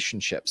search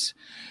relationships.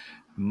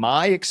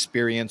 My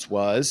experience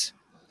was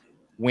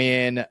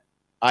when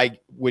I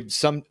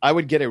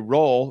would get a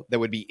role that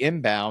would be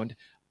inbound,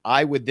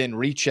 I would then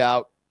reach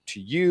out to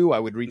you. I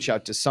would reach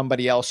out to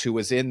somebody else who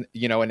was in,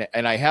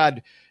 and I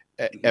had,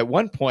 at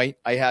one point,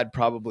 I had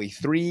probably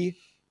 3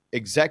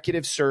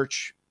 executive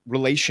search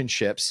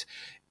relationships,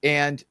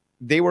 and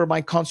they were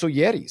my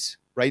consiglieres.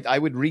 Right. I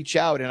would reach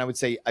out and I would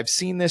say, "I've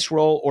seen this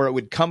role," or it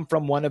would come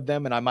from one of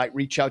them. And I might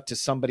reach out to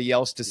somebody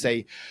else to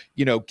say,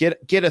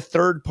 get a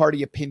third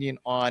party opinion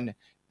on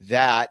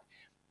that.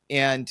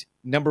 And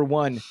number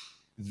one,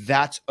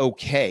 that's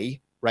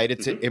okay. Right.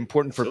 It's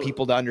important for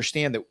people to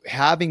understand that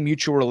having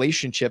mutual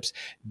relationships,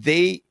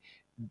 the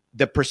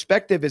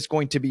perspective is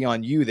going to be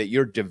on you, that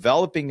you're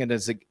developing it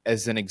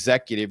as an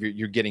executive.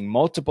 You're getting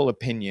multiple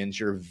opinions.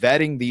 You're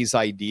vetting these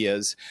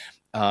ideas.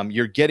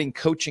 You're getting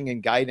coaching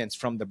and guidance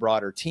from the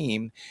broader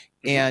team.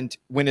 And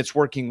when it's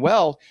working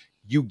well,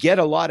 you get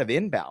a lot of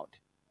inbound.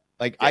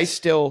 Like I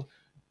still,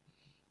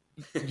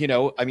 I've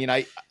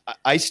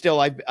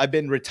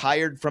been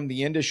retired from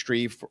the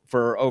industry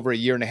for over a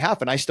year and a half,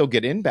 and I still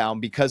get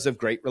inbound because of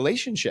great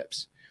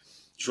relationships.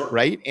 Sure.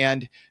 Right.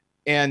 And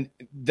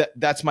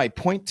that's my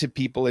point to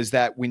people, is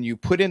that when you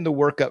put in the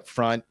work up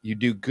front, you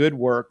do good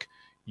work,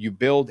 you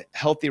build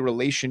healthy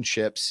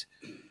relationships.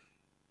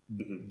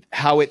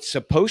 How it's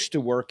supposed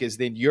to work is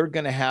then you're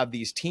going to have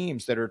these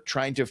teams that are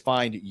trying to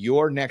find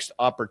your next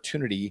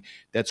opportunity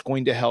that's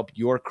going to help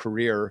your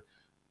career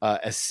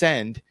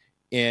ascend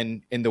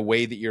in the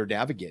way that you're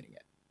navigating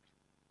it.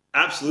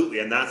 Absolutely.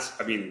 And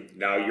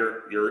now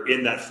you're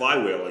in that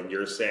flywheel and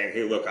you're saying,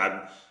 "Hey, look,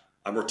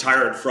 I'm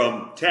retired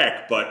from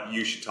tech, but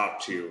you should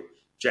talk to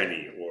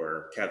Jenny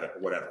or Kevin or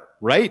whatever."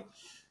 Right.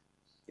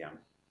 Yeah.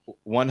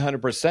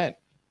 100%.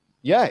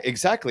 Yeah,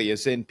 exactly.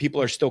 As in,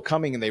 people are still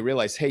coming and they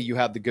realize, hey, you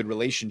have the good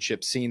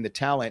relationship, seeing the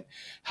talent,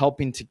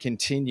 helping to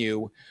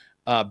continue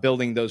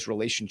building those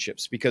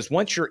relationships. Because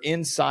once you're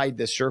inside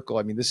the circle,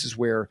 I mean, this is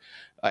where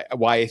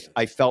why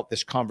I felt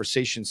this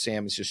conversation,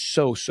 Sam, is just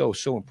so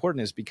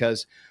important, is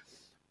because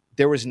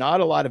there was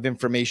not a lot of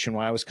information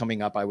when I was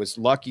coming up. I was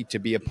lucky to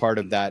be a part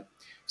of that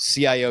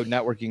CIO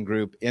networking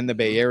group in the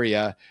Bay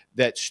Area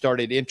that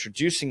started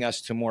introducing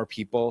us to more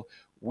people.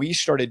 We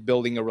started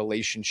building a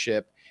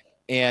relationship.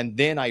 And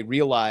then I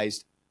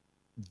realized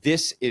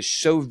this is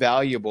so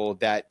valuable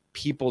that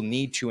people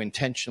need to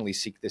intentionally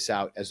seek this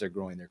out as they're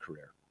growing their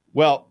career.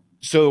 Well,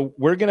 so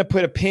we're going to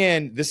put a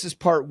pin. This is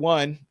part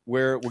one,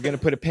 where we're going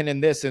to put a pin in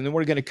this, and then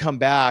we're going to come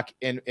back.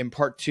 And in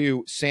part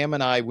two, Sam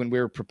and I, when we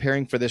were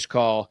preparing for this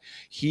call,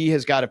 he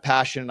has got a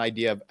passion and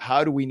idea of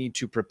how do we need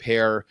to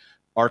prepare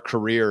our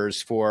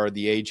careers for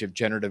the age of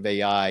generative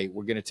AI.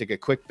 We're going to take a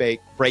quick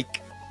break.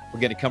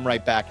 We're going to come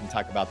right back and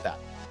talk about that.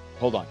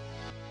 Hold on.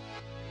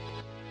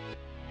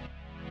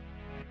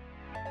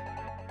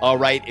 All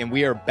right, and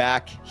we are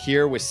back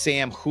here with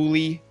Sam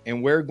Hooley,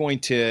 and we're going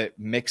to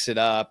mix it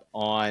up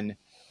on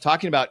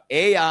talking about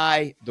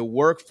AI, the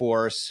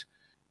workforce.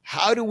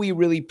 How do we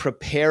really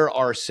prepare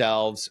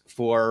ourselves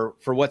for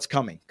what's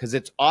coming? Because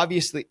it's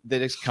obviously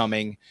that it's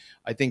coming.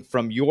 I think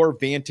from your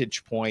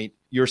vantage point,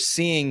 you're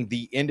seeing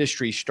the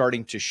industry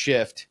starting to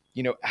shift.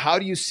 How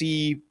do you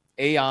see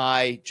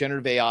AI,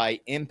 generative AI,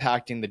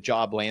 impacting the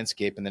job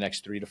landscape in the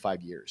next 3 to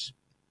 5 years?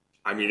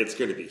 I mean, it's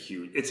going to be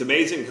huge. It's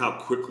amazing how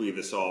quickly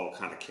this all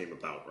kind of came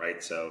about,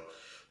 right? So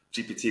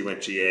GPT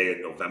went GA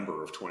in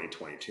November of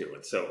 2022.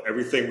 And so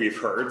everything we've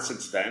heard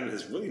since then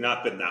has really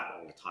not been that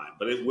long a time,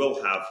 but it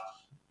will have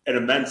an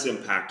immense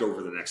impact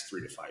over the next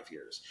 3 to 5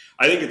 years.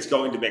 I think it's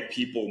going to make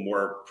people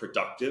more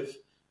productive.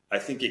 I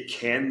think it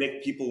can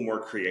make people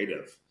more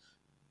creative.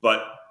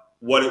 But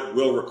what it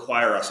will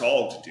require us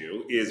all to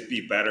do is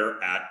be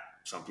better at,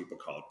 some people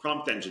call it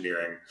prompt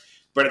engineering,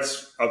 but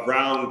it's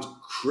around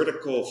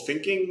critical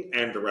thinking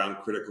and around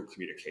critical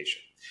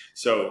communication.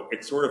 So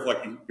it's sort of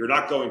like you're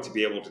not going to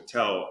be able to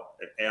tell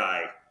an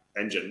AI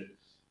engine,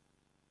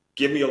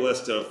 give me a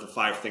list of the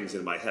 5 things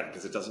in my head,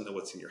 because it doesn't know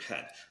what's in your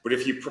head. But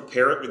if you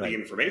prepare it with the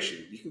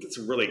information, you can get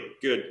some really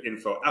good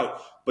info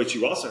out, but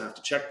you also have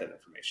to check that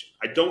information.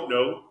 I don't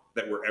know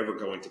that we're ever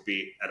going to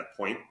be at a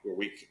point where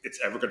it's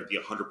ever going to be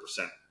 100%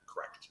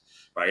 correct,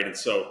 right? And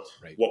so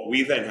what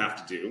we then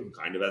have to do,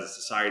 kind of as a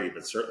society,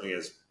 but certainly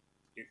as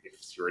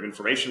if you're an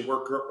information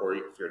worker or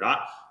if you're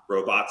not,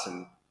 robots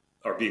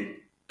are being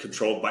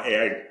controlled by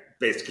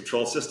AI-based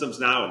control systems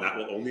now, and that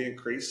will only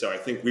increase. So I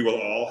think we will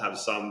all have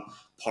some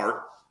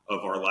part of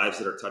our lives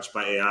that are touched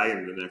by AI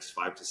in the next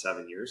 5 to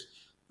 7 years.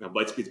 Now,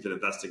 Lightspeed's been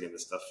investing in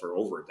this stuff for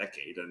over a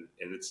decade, and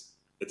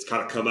it's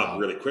kind of come up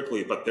really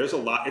quickly, but there's a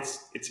lot,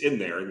 it's in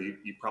there, and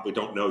you probably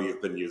don't know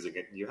you've been using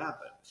it, and you haven't.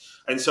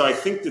 And so I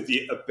think that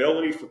the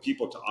ability for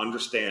people to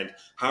understand,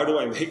 how do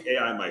I make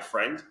AI my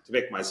friend to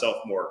make myself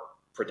more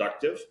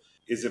productive,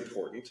 is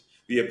important.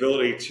 The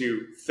ability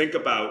to think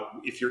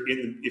about if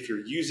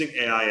you're using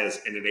AI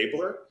as an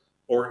enabler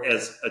or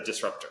as a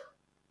disruptor,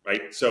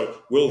 right?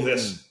 So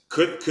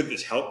could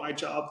this help my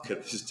job?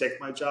 Could this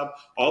take my job?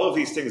 All of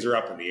these things are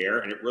up in the air,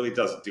 and it really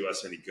doesn't do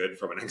us any good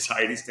from an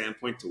anxiety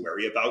standpoint to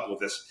worry about, will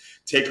this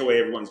take away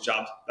everyone's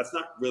jobs? That's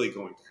not really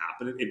going to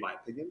happen, in my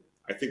opinion.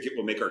 I think it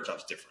will make our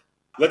jobs different.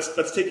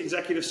 Let's take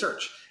executive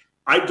search.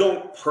 I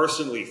don't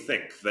personally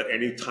think that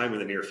any time in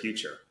the near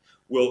future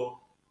will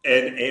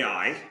an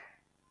AI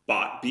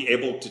bot be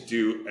able to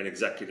do an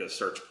executive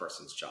search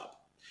person's job.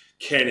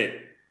 Can it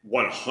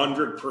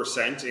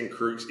 100%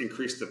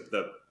 increase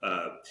the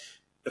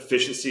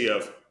efficiency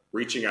of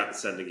reaching out and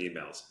sending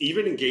emails,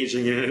 even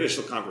engaging in an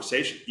initial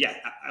conversation? Yeah,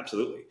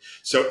 absolutely.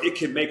 So it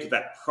can make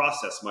that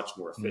process much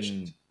more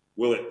efficient.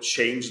 Will it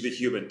change the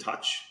human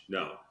touch?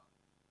 No.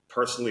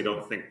 Personally,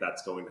 don't think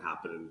that's going to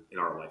happen in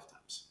our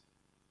lifetimes.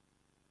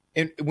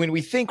 And when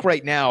we think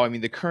right now, I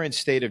mean, the current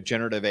state of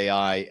generative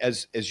AI,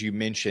 as you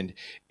mentioned,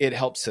 it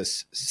helps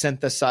us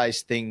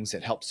synthesize things.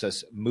 It helps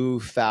us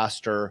move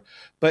faster.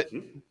 But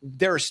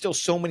there are still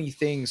so many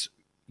things,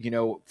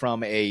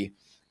 from a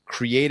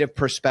creative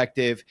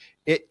perspective,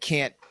 it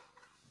can't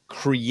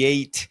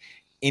create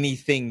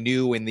anything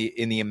new in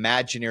the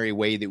imaginary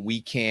way that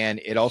we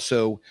can. It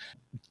also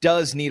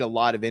does need a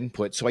lot of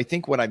input. So I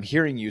think what I'm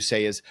hearing you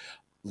say is,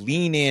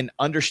 lean in,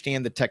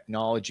 understand the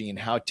technology and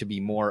how to be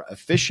more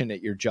efficient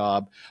at your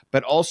job,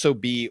 but also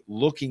be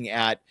looking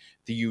at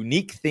the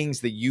unique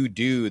things that you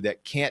do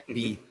that can't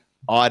be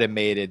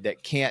automated,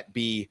 that can't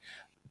be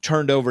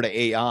turned over to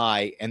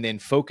AI, and then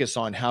focus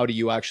on how do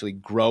you actually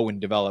grow and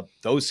develop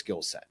those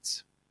skill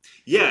sets.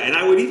 Yeah, and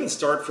I would even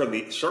start with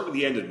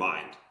the end in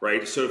mind,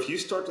 right? So if you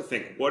start to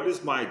think, what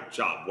is my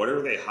job? What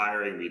are they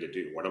hiring me to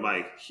do? What am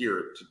I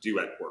here to do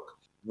at work?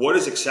 What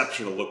does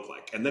exceptional look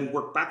like? And then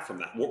work back from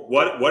that.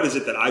 What is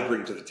it that I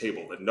bring to the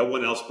table that no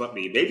one else but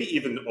me, maybe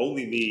even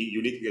only me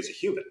uniquely as a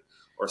human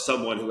or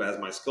someone who has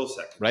my skill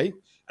set, right?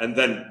 And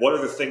then what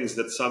are the things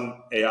that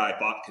some AI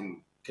bot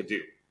can do?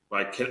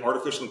 Like, can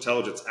artificial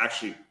intelligence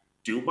actually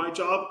do my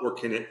job, or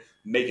can it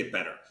make it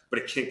better? But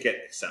it can't get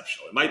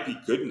exceptional. It might be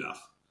good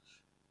enough,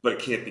 but it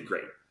can't be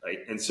great, right?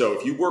 And so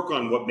if you work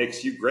on what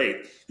makes you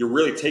great, you're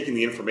really taking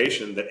the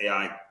information that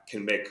AI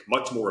can make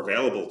much more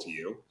available to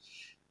you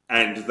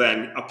and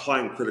then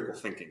applying critical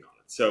thinking on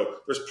it. So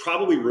there's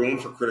probably room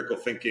for critical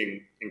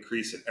thinking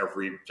increase in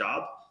every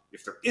job.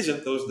 If there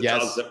isn't, those are the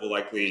jobs that will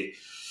likely,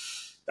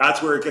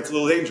 that's where it gets a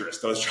little dangerous.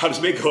 Those jobs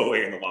may go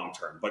away in the long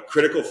term, but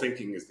critical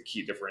thinking is the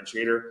key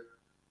differentiator.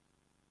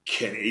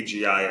 Can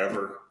AGI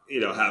ever,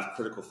 have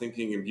critical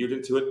thinking imbued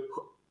into it?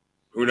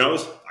 Who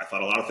knows? I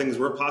thought a lot of things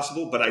were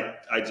possible, but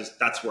I just,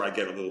 that's where I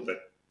get a little bit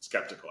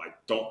skeptical. I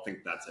don't think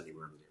that's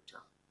anywhere in the near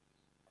term.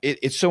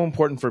 It's so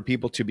important for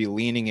people to be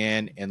leaning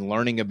in and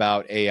learning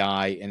about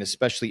AI, and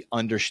especially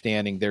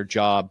understanding their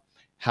job,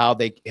 how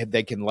they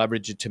can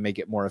leverage it to make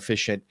it more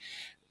efficient.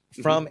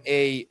 From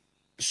a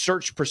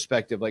search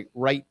perspective, like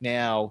right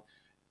now,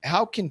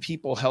 how can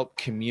people help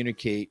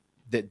communicate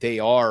that they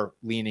are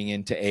leaning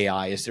into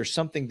AI? Is there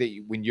something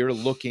that when you're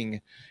looking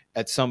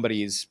at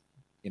somebody's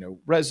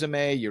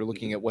resume, you're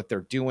looking at what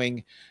they're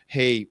doing,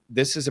 hey,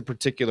 this is a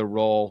particular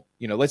role,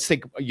 let's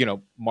think,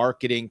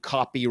 marketing,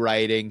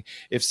 copywriting.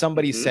 If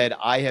somebody said,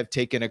 I have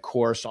taken a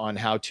course on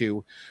how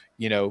to,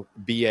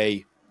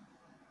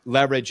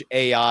 leverage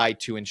AI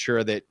to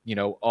ensure that,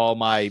 all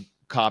my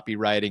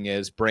copywriting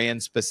is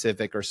brand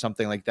specific or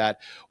something like that,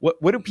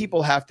 what do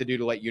people have to do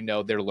to let you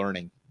know they're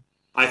learning?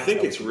 I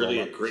think it's really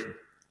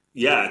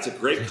it's a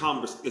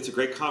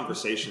great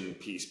conversation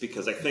piece,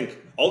 because I think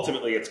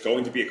ultimately it's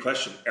going to be a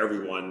question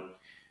everyone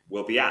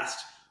will be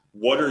asked.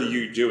 What are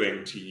you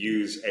doing to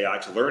use AI,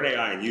 to learn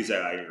AI and use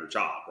AI in your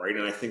job, right?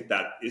 And I think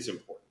that is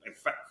important. In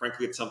fact,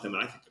 frankly, it's something that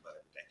I think about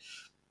every day.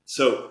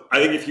 So I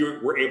think if you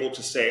were able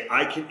to say,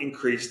 I can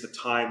increase the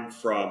time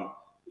from,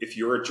 if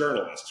you're a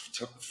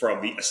journalist,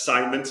 from the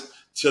assignment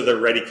to the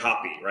ready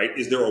copy, right?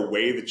 Is there a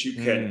way that you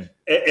can,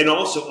 and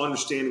also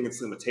understanding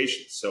its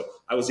limitations. So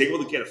I was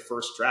able to get a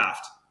first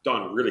draft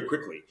done really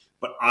quickly,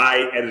 but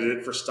I edited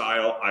it for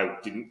style. I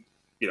didn't,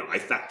 I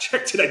fact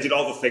checked it. I did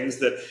all the things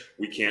that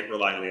we can't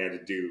rely on AI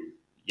to do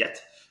yet.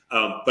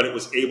 But it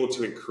was able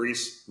to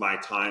increase my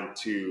time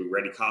to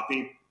ready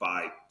copy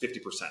by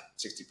 50%,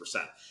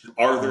 60%.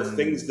 Are there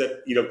things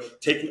that,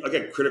 taking,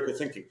 again, critical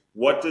thinking,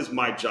 what does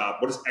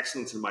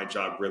excellence in my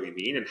job really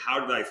mean? And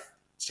how did I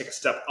take a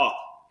step up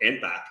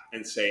and back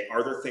and say,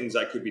 are there things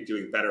I could be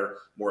doing better,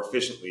 more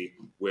efficiently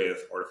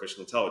with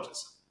artificial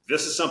intelligence?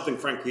 This is something,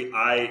 frankly,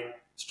 I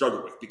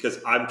struggle with, because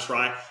I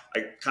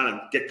kind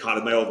of get caught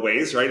in my old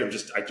ways, right?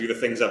 I do the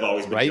things I've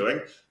always been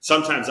doing.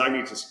 Sometimes I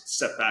need to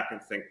step back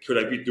and think, could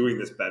I be doing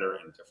this better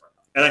and different?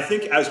 And I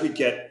think as we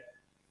get,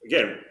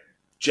 again,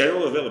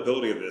 general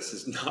availability of this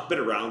has not been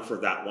around for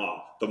that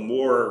long. The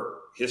more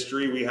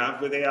history we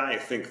have with AI, I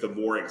think the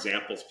more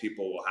examples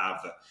people will have,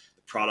 the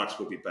products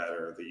will be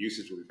better, the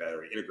usage will be better,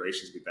 the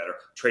integrations will be better,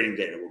 training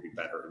data will be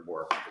better and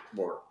more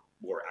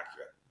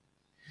accurate.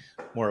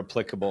 More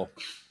applicable.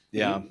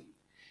 Yeah.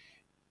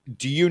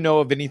 Do you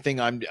know of anything,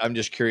 I'm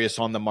just curious,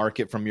 on the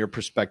market from your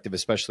perspective,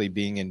 especially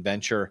being in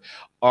venture,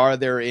 are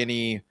there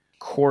any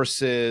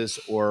courses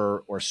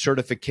or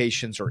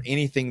certifications or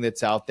anything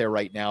that's out there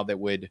right now that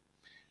would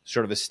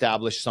sort of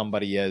establish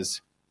somebody as,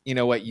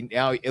 now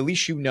at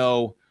least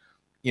the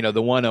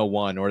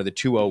 101 or the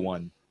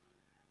 201?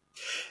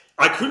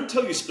 I couldn't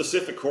tell you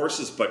specific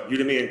courses, but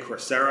Udemy and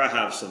Coursera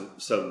have some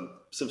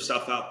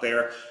stuff out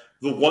there.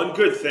 The one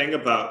good thing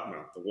about,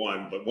 not the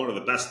one, but one of the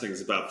best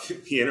things about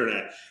the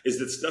internet is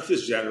that stuff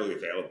is generally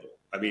available.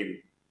 I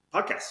mean,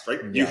 podcasts,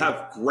 right? Yeah. You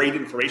have great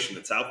information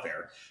that's out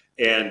there.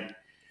 And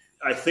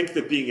I think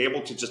that being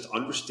able to just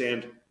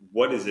understand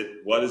what does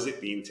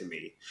it mean to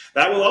me,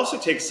 that will also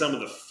take some of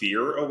the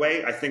fear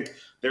away. I think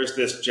there's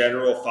this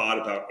general thought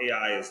about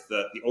AI is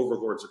that the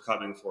overlords are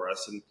coming for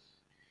us. And,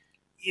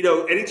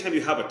 anytime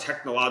you have a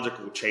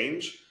technological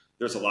change,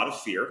 there's a lot of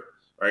fear.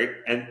 Right.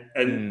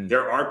 And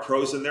there are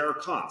pros and there are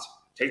cons.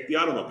 Take the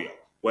automobile.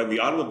 When the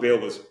automobile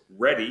was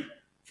ready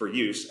for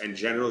use and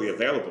generally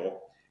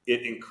available,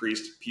 it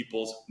increased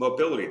people's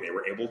mobility. They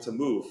were able to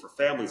move for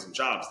families and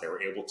jobs. They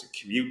were able to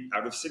commute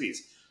out of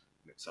cities.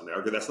 Some may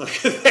argue that's not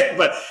a good thing,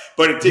 but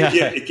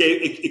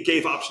it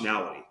gave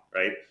optionality,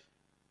 right?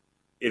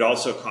 It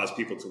also caused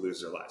people to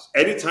lose their lives.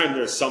 Anytime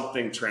there's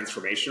something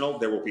transformational,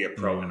 there will be a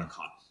pro and a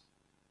con.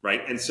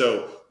 Right. And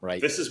so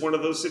this is one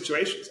of those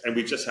situations, and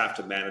we just have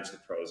to manage the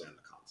pros and the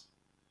cons.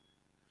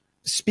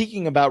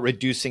 Speaking about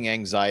reducing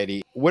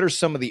anxiety, what are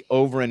some of the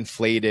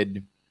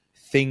overinflated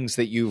things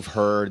that you've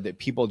heard that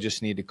people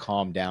just need to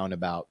calm down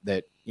about,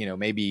 that,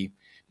 maybe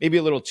a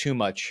little too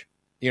much,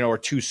 or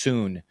too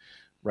soon,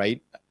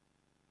 right?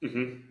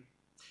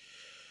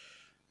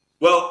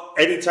 Well,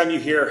 anytime you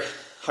hear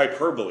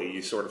hyperbole,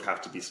 you sort of have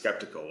to be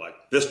skeptical. Like,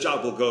 this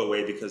job will go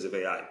away because of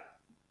AI.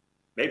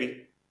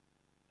 Maybe.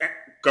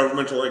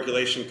 Governmental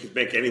regulation could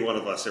make any one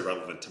of us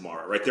irrelevant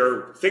tomorrow, right? There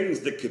are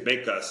things that could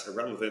make us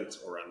irrelevant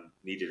or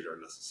unneeded or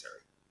unnecessary.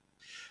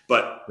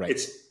 But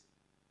it's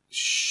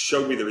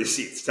show me the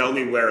receipts. Tell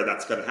me where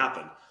that's going to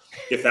happen.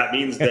 If that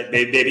means that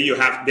maybe you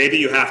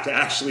have to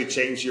actually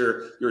change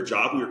your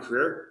job or your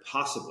career,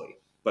 possibly,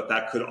 but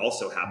that could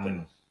also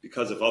happen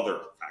because of other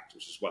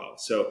factors as well.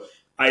 So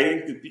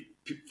I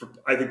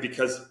think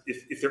because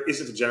if there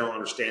isn't a general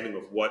understanding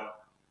of what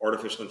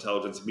artificial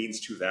intelligence means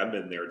to them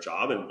and their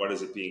job and what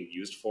is it being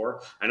used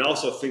for, and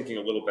also thinking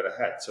a little bit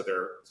ahead. So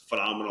there are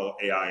phenomenal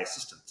AI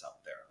assistants out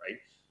there,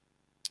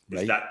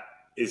 right?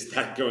 Is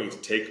that going to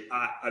take?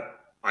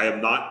 I am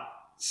not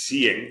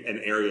seeing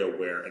an area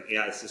where an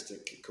AI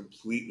assistant can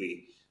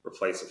completely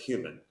replace a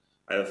human.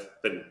 I have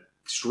been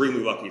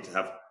extremely lucky to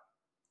have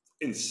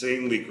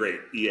insanely great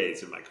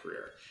EAs in my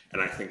career,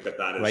 and I think that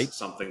is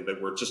something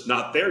that we're just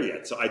not there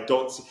yet. So I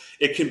don't.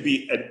 It can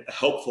be a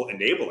helpful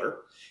enabler,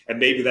 and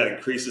maybe that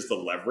increases the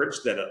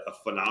leverage that a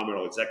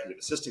phenomenal executive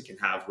assistant can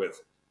have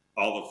with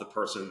all of the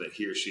person that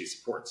he or she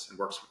supports and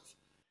works with.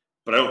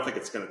 But I don't think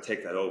it's going to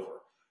take that over.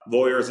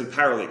 Lawyers and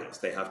paralegals,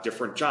 they have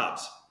different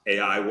jobs.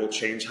 AI will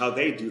change how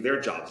they do their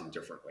jobs in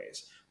different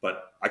ways.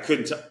 But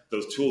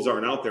those tools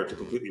aren't out there to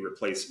completely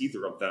replace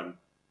either of them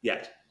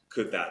yet.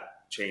 Could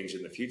that change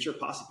in the future?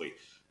 Possibly.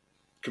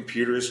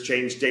 Computers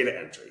changed data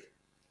entry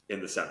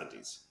in the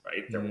 70s,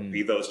 right? There will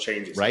be those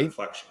changes and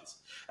inflections.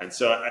 And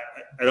so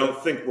I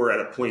don't think we're at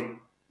a point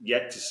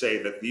yet to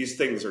say that these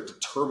things are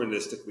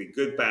deterministically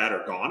good, bad,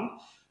 or gone.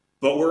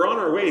 But we're on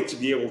our way to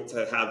be able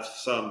to have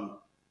some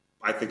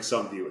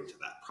view into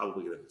that,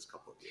 probably in the next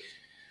couple of years.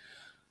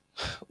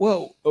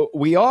 Well,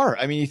 we are.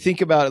 I mean, you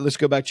think about it. Let's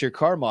go back to your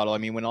car model. I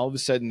mean, when all of a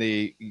sudden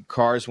the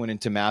cars went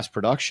into mass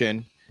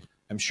production,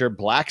 I'm sure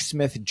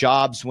blacksmith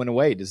jobs went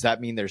away. Does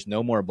that mean there's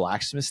no more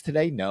blacksmiths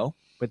today? No,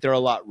 but they're a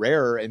lot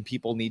rarer, and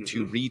people need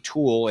to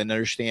retool and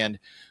understand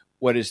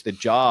what is the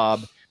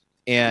job.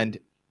 And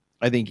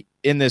I think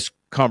in this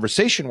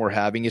conversation we're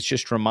having, it's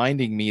just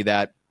reminding me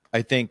that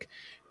I think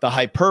the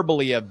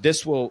hyperbole of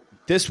this will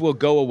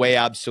go away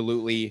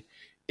absolutely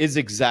is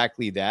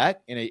exactly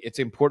that. And it's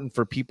important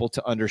for people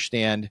to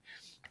understand,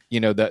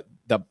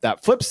 that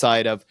flip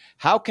side of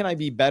how can I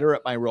be better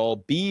at my role,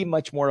 be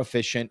much more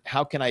efficient?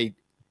 How can I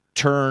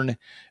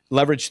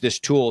leverage this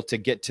tool to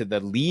get to the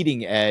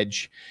leading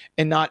edge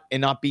and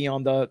not be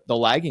on the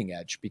lagging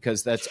edge,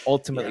 because that's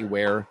ultimately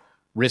where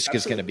risk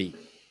is going to be.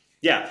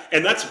 Yeah.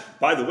 And that's,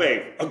 by the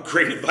way, a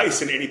great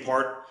advice in any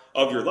part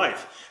of your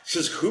life. It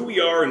says who we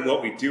are and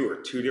what we do are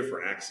two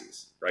different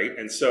axes, right?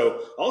 And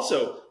so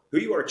also who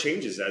you are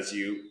changes as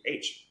you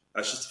age.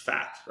 That's just a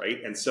fact,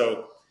 right? And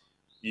so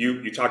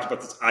you talked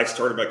about this. I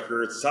started my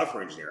career as a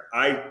software engineer.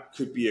 I knew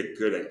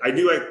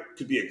I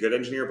could be a good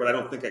engineer, but I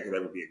don't think I could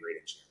ever be a great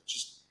engineer. It's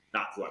just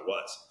not who I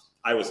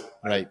was.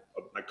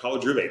 My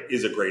college roommate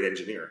is a great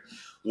engineer.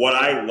 What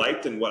I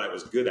liked and what I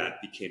was good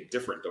at became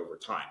different over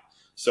time.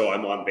 So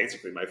I'm on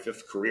basically my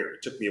fifth career.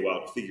 It took me a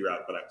while to figure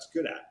out what I was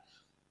good at.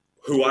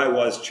 Who I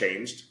was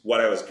changed, what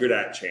I was good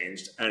at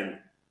changed, and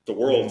the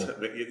world,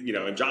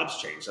 and jobs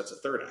changed. That's a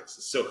third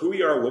axis. So who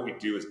we are, what we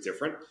do is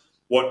different.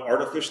 What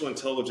artificial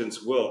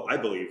intelligence will, I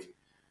believe,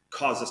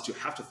 cause us to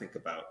have to think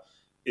about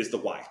is the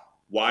why.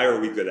 Why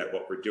are we good at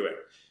what we're doing?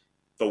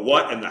 The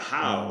what and the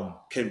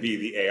how can be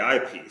the AI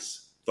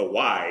piece. The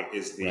why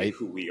is the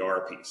who we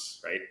are piece,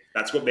 right?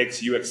 That's what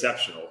makes you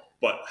exceptional.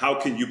 But how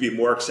can you be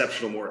more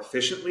exceptional more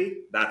efficiently?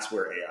 That's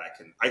where AI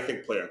can, I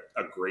think, play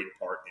a great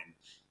part in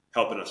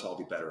helping us all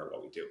be better at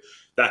what we do.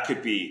 That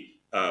could be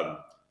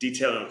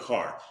detailing a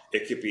car.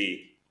 It could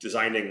be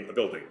designing a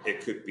building.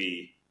 It could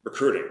be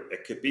recruiting.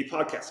 It could be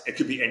podcasts. It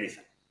could be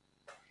anything.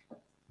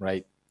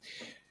 Right.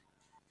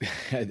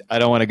 I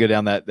don't want to go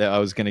down that. I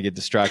was going to get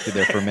distracted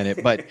there for a minute,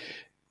 but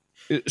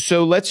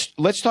so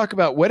let's talk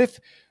about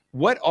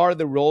what are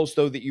the roles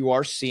though that you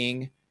are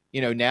seeing,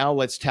 now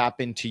let's tap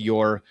into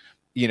your,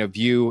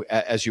 view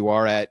as you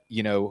are at,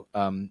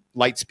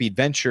 Lightspeed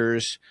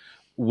Ventures.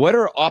 What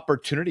are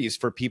opportunities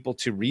for people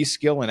to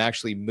reskill and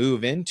actually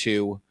move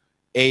into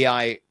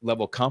AI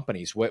level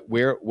companies?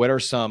 What are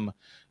some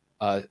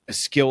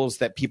skills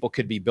that people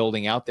could be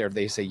building out there if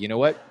they say, you know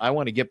what, I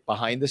want to get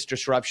behind this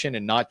disruption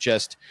and not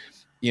just,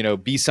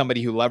 be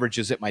somebody who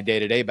leverages it my day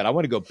to day, but I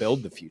want to go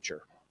build the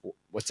future.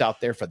 What's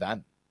out there for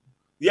them?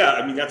 Yeah,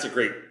 I mean, that's a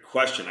great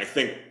question. I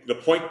think the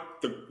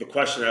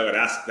question I would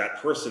ask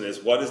that person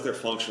is, what is their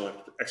functional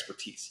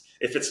expertise?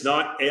 If it's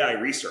not AI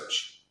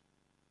research,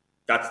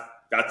 that's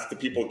the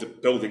people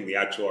building the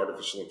actual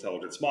artificial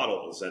intelligence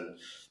models and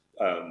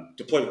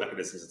deployment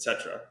mechanisms,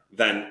 etc.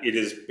 Then it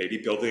is maybe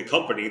building a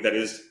company that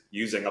is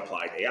using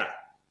applied AI.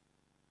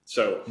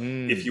 So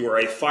if you are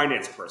a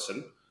finance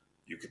person,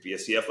 you could be a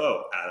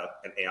CFO at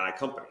an AI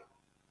company.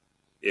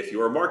 If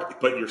you're a marketing,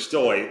 but you're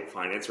still a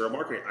finance or a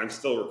marketing, I'm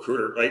still a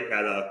recruiter, right,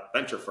 at a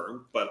venture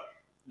firm, but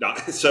not.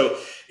 So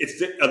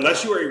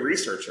unless you are a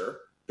researcher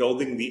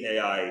building the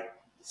AI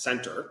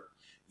center,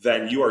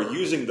 then you are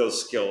using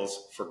those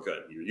skills for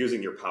good. You're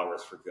using your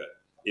powers for good.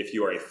 If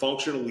you are a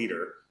functional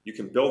leader, you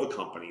can build a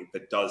company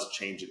that does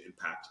change and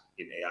impact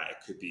in AI. It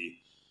could be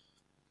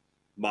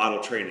model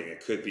training.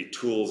 It could be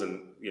tools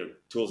and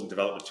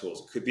development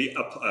tools. It could be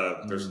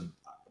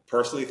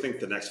personally think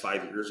the next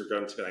 5 years are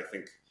going to be, I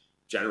think,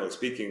 generally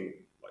speaking,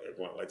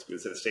 everyone likes to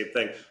say the same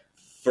thing,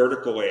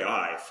 vertical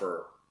AI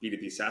for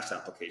B2B SaaS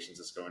applications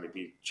is going to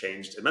be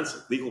changed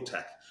immensely. Legal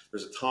tech,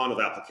 there's a ton of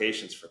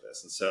applications for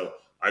this. And so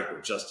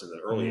we're just in the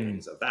early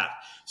innings of that.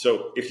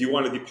 So if you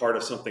want to be part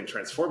of something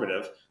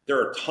transformative, there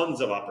are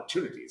tons of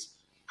opportunities.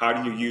 How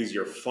do you use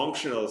your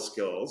functional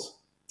skills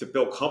to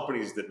build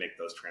companies that make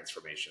those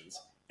transformations?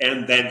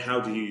 And then how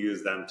do you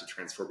use them to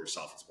transform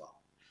yourself as well?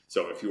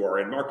 So if you are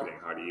in marketing,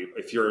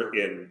 if you're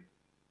in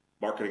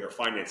marketing or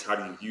finance, how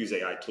do you use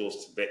AI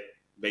tools to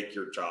make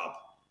your job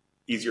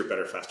easier,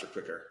 better, faster,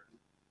 quicker?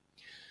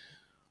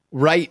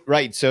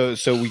 Right. So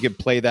we could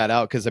play that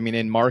out because I mean,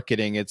 in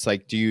marketing, it's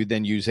like, do you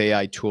then use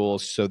AI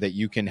tools so that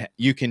you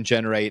can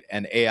generate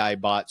an AI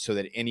bot so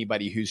that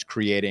anybody who's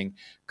creating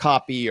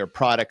copy or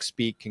product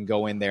speak can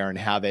go in there and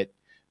have it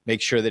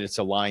make sure that it's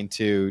aligned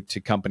to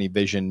company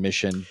vision,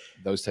 mission,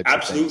 those types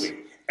of things.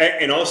 Absolutely.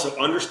 And also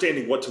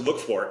understanding what to look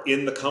for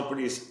in the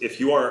companies. If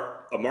you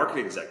are a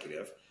marketing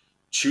executive,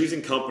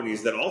 choosing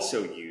companies that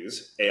also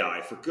use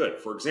AI for good.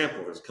 For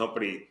example, there's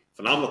a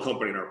phenomenal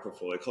company in our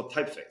portfolio called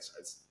Typeface.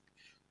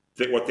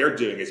 What they're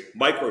doing is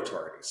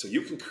micro-targeting. So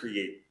you can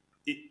create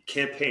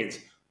campaigns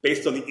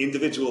based on the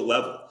individual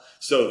level.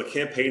 So the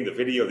campaign, the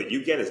video that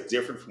you get is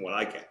different from what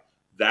I get.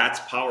 That's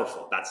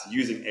powerful. That's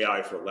using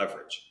AI for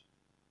leverage.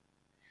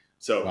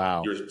 So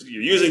wow. you're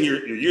using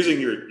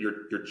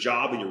your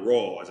job and your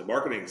role as a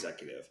marketing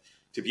executive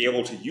to be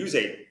able to use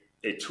a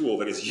tool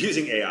that is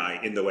using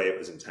AI in the way it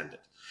was intended.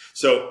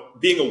 So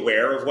being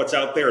aware of what's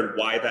out there and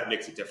why that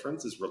makes a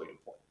difference is really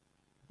important.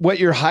 What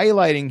you're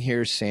highlighting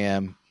here,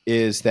 Sam,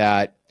 is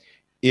that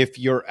if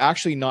you're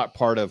actually not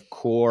part of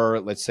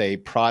core, let's say,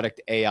 product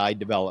AI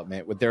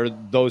development, there are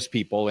those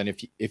people, and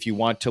if you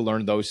want to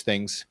learn those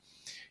things,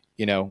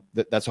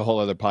 that's a whole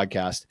other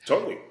podcast.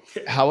 Totally.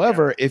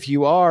 However, if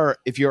you're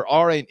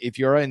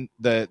in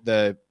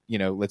the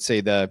let's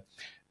say the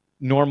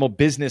normal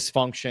business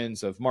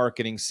functions of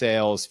marketing,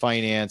 sales,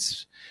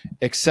 finance,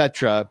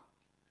 etc.,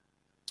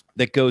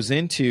 that goes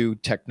into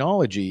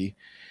technology.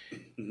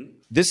 Mm-hmm.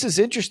 This is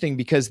interesting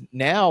because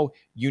now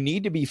you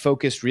need to be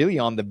focused really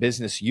on the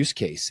business use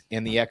case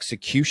and the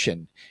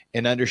execution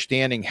and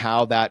understanding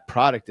how that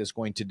product is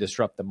going to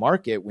disrupt the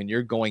market when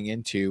you're going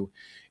into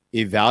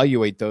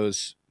evaluate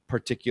those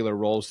particular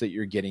roles that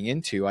you're getting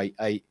into. I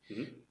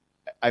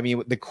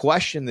mean, the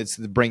question that's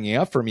bringing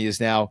up for me is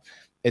now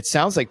it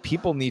sounds like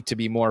people need to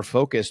be more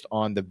focused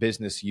on the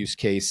business use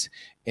case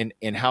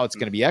and how it's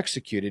going to be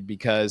executed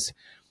because,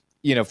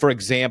 for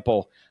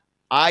example,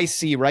 I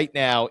see right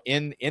now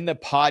in the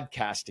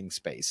podcasting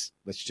space,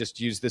 let's just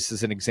use this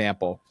as an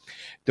example.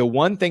 The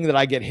one thing that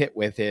I get hit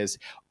with is,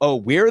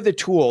 we're the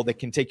tool that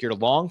can take your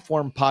long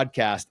form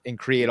podcast and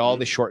create all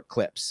the short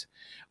clips.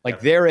 Like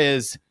there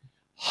is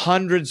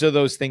hundreds of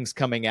those things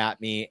coming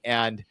at me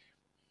and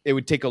it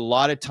would take a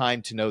lot of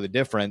time to know the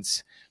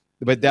difference.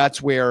 But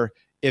that's where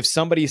if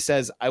somebody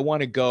says, I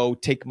want to go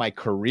take my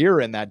career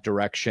in that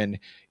direction,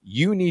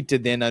 you need to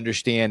then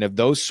understand of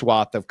those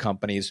swath of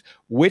companies,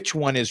 which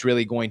one is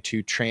really going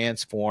to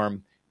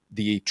transform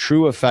the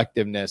true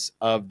effectiveness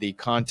of the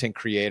content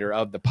creator,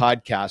 of the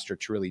podcaster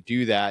to really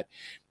do that.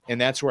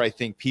 And that's where I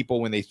think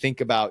people, when they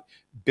think about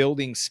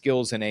building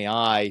skills in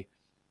AI,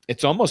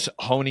 it's almost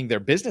honing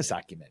their business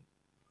acumen.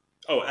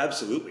 Oh,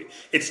 absolutely.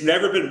 It's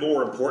never been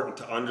more important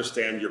to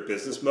understand your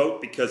business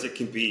moat because it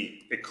can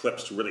be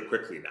eclipsed really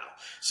quickly now.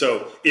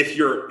 So if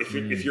you're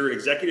an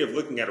executive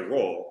looking at a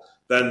role,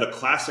 then the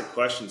classic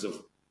questions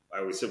of, I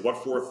always said, what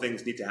 4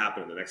 things need to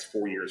happen in the next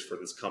 4 years for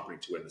this company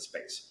to win the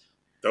space?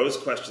 Those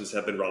questions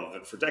have been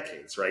relevant for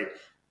decades, right?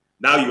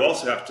 Now you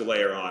also have to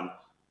layer on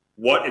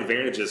what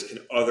advantages can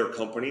other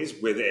companies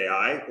with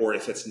AI, or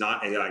if it's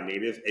not AI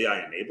native,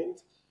 AI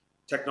enabled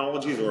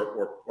technologies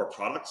or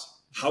products,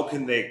 how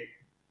can they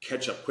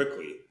catch up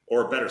quickly?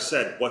 Or better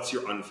said, what's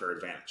your unfair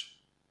advantage?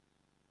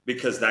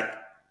 Because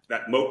that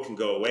moat can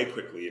go away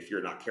quickly if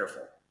you're not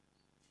careful.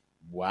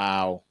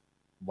 Wow.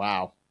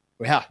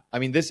 Yeah. I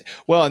mean,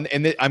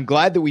 I'm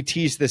glad that we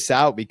teased this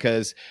out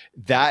because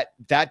that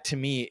to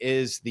me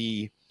is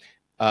the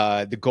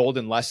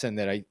golden lesson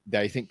that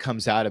I think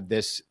comes out of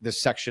this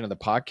section of the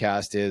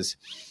podcast is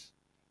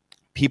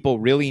people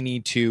really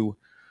need to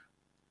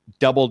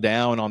double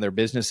down on their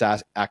business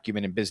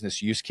acumen and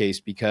business use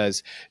case,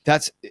 because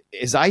that's,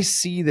 as I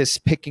see this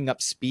picking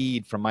up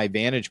speed from my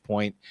vantage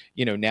point,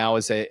 now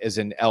as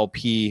an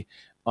LP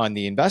on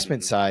the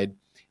investment side,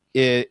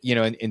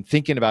 in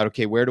thinking about,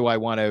 okay, where do I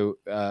want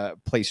to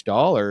place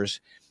dollars?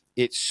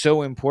 It's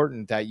so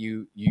important that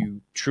you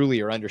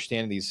truly are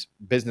understanding these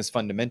business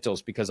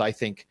fundamentals, because I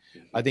think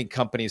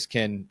companies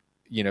can,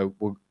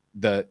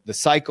 the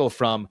cycle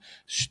from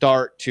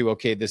start to,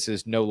 okay, this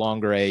is no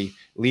longer a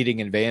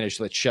leading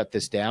advantage, let's shut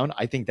this down.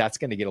 I think that's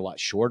going to get a lot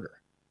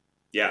shorter.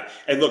 Yeah.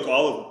 And look,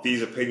 all of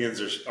these opinions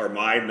are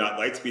mine, not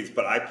Lightspeed's,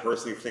 but I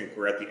personally think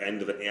we're at the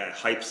end of an AI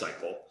hype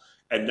cycle.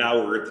 And now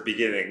we're at the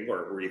beginning,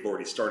 or we've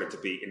already started to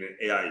be in an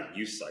AI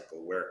use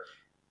cycle where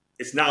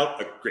it's now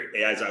a great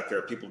AI's out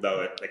there. People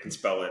know it, they can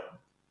spell it,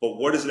 but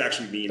what does it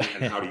actually mean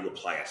and how do you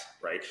apply it,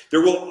 right?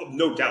 There will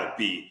no doubt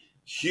be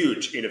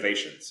huge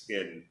innovations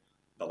in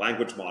the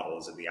language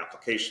models and the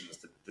applications,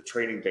 the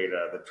training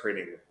data, the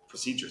training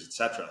procedures,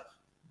 etc.,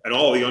 and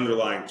all the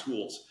underlying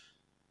tools.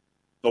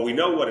 But we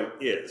know what it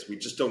is. We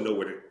just don't know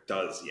what it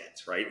does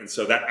yet, right? And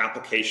so that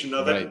application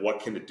of it,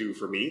 what can it do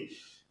for me,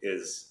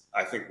 is,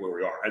 I think, where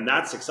we are. And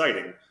that's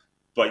exciting.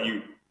 But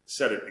you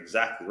said it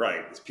exactly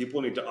right, is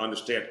people need to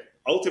understand,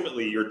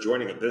 ultimately, you're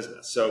joining a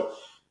business. So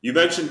you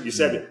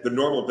said the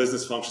normal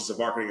business functions of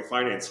marketing and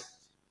finance,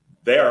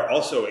 they are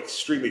also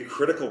extremely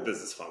critical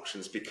business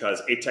functions,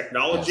 because a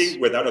technology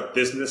without a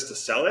business to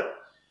sell it,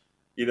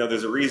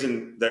 there's a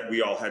reason that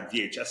we all had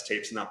VHS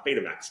tapes, not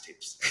Betamax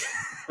tapes,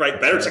 right?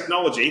 Better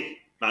technology,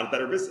 not a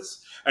better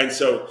business. And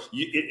so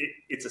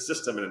it's a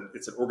system and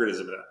it's an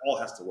organism, and it all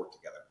has to work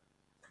together.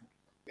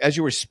 As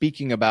you were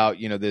speaking about,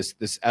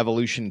 this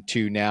evolution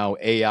to now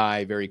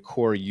AI, very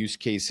core use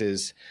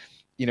cases,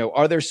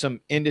 are there some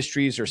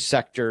industries or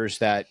sectors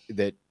that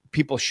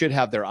people should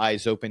have their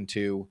eyes open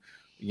to,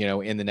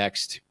 in the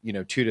next,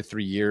 2 to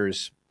 3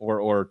 years,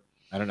 or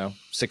I don't know,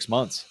 6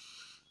 months?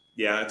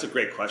 Yeah, it's a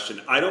great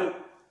question.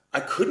 I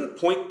couldn't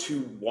point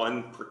to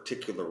one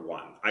particular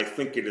one. I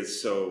think it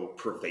is so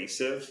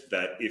pervasive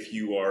that if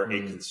you are a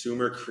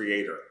consumer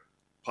creator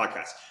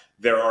podcast,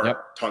 there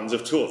are tons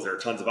of tools, there are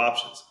tons of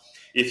options.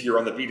 If you're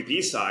on the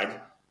B2B side,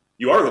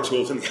 you are the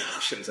tools and the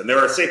options, and there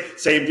are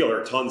same deal,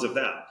 there are tons of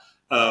them.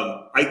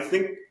 I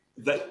think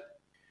that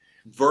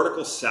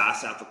vertical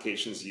SaaS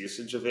applications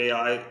usage of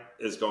AI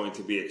is going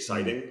to be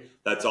exciting.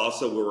 That's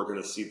also where we're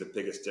going to see the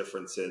biggest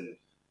difference in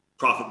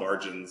profit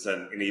margins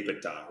and in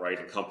EBITDA, right,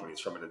 in companies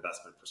from an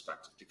investment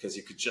perspective, because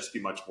you could just be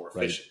much more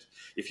efficient.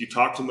 Right. If you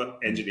talk to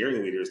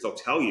engineering leaders, they'll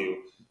tell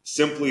you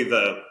simply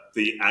the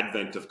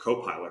advent of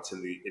copilots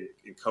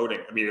in coding.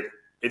 I mean,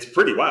 it's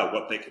pretty wild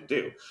what they can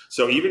do.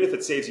 So even if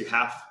it saves you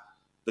half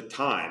the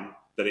time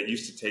that it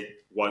used to take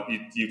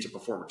you to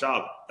perform a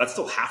job, that's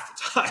still half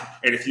the time.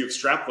 And if you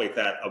extrapolate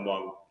that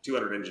among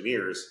 200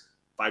 engineers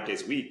 5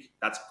 days a week,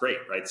 that's great,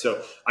 right?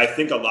 So I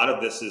think a lot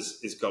of this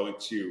is going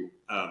to,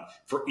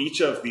 for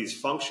each of these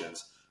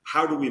functions,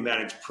 how do we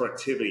manage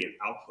productivity and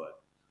output?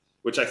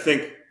 Which I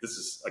think this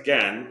is,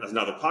 again,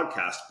 another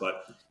podcast,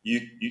 but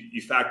you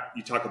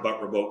talk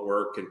about remote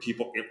work and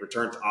people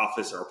return to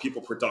office, or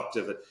people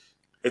productive.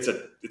 It's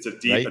a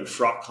deep and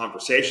fraught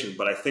conversation,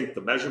 but I think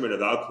the measurement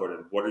of output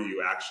and what are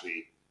you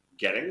actually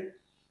getting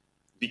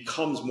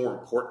becomes more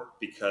important,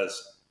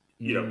 because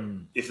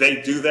if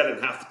they do that in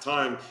half the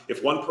time,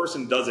 if one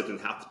person does it in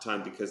half the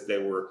time because they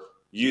were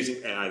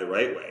using AI the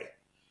right way,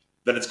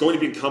 then it's going to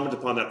be incumbent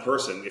upon that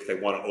person, if they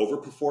want to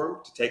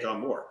overperform, to take on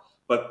more.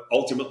 But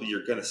ultimately,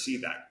 you're going to see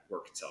that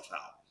work itself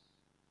out.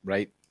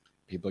 Right.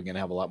 People are going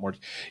to have a lot more.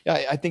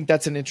 Yeah, I think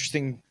that's an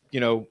interesting,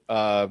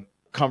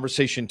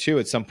 conversation too,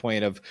 at some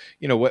point of,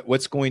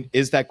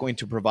 is that going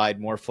to provide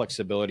more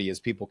flexibility as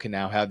people can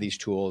now have these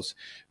tools,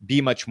 be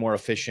much more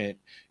efficient,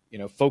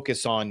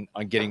 focus on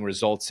getting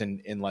results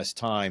in less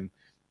time.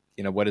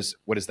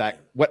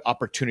 What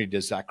opportunity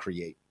does that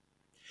create?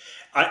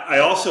 I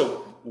also,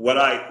 what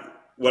I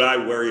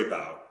worry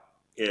about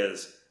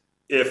is,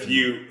 if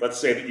let's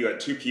say that you had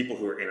two people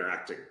who are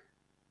interacting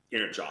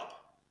in a job,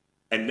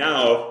 and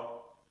now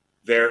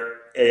their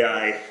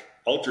AI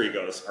alter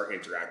egos are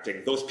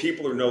interacting, those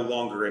people are no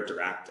longer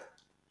interacting.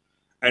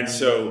 And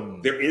so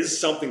there is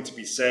something to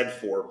be said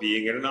for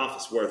being in an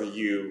office, whether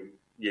you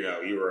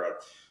were a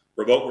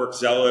remote work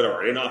zealot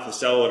or an in-office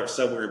zealot or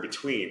somewhere in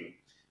between.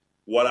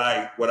 What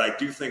I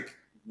do think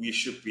we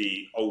should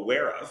be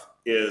aware of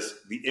is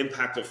the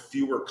impact of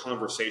fewer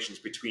conversations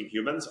between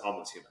humans on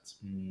those humans.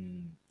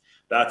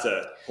 That's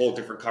a whole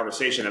different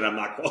conversation, and I'm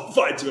not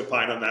qualified to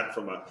opine on that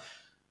from a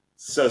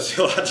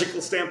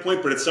sociological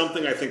standpoint, but it's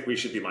something I think we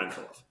should be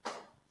mindful of.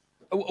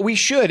 We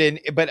should,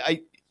 but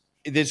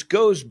this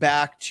goes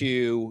back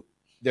to,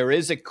 there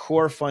is a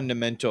core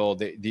fundamental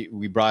that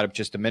we brought up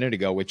just a minute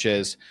ago, which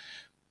is,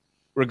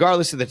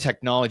 regardless of the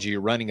technology,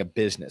 you're running a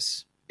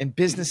business, and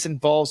business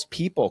involves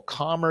people.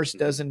 Commerce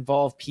does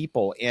involve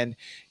people, and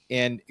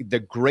the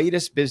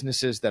greatest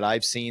businesses that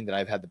I've seen, that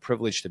I've had the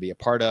privilege to be a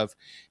part of,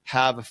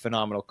 have a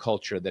phenomenal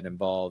culture that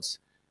involves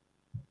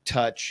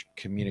touch,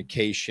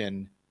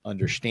 communication,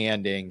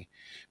 understanding.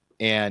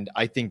 And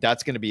I think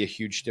that's going to be a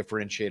huge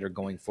differentiator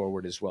going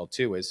forward as well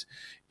too, is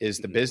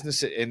the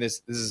business. And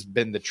this has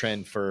been the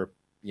trend for,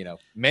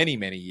 many,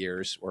 many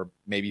years, or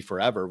maybe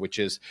forever, which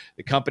is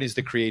the companies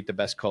that create the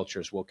best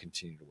cultures will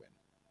continue to win.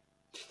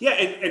 Yeah.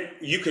 And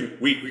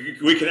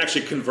we can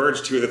actually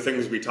converge to the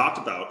things we talked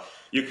about.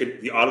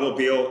 The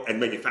automobile and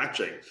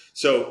manufacturing.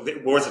 So there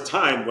was a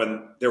time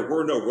when there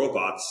were no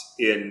robots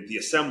in the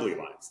assembly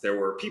lines. There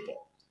were people.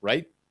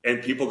 Right.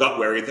 And people got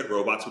worried that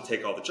robots would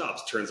take all the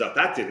jobs. Turns out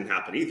that didn't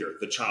happen either.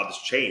 The jobs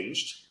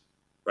changed,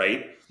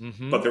 right?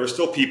 But there were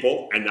still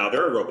people, and now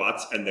there are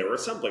robots, and they're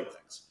assembling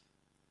things.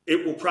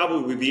 It will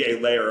probably be a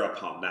layer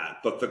upon that.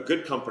 But the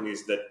good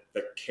companies that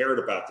cared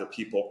about their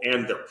people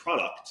and their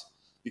product,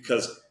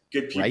 because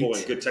good people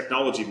and good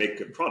technology make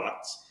good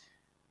products,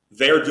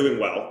 they're doing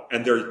well,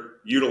 and they're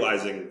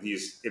utilizing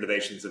these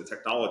innovations and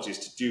technologies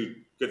to do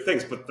good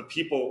things. But the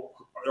people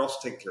they're also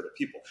taking care of the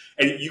people.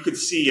 And you could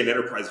see in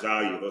enterprise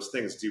value, those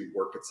things do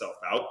work itself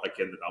out, like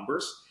in the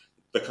numbers.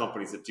 The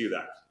companies that do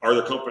that. Are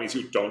there companies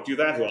who don't do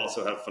that, who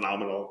also have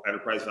phenomenal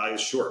enterprise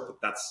values? Sure,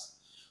 but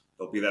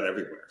there'll be that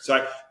everywhere.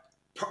 So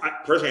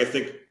personally, I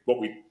think what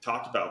we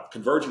talked about,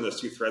 converging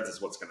those two threads is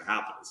what's going to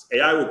happen.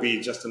 AI will be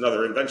just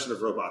another invention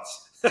of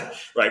robots,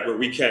 right? Where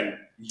we can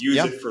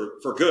use it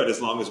for good, as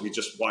long as we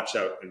just watch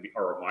out and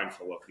are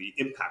mindful of the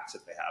impacts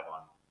that they have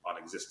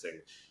on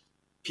existing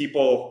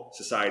people,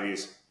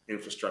 societies,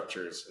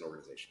 infrastructures, and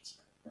organizations.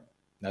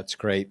 That's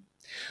great.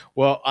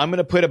 Well, I'm going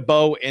to put a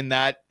bow in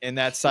that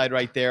side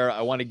right there.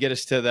 I want to get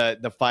us to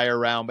the fire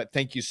round, but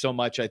thank you so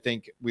much. I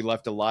think we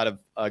left a lot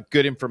of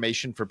good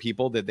information for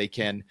people that they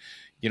can,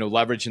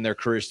 leverage in their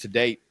careers to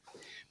date.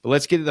 But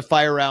let's get to the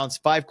fire rounds.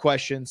 5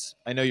 questions.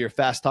 I know you're a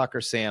fast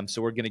talker, Sam,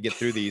 so we're going to get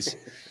through these.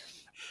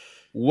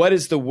 What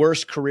is the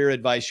worst career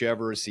advice you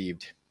ever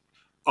received?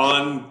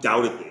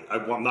 Undoubtedly.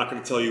 I'm not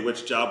going to tell you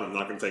which job. I'm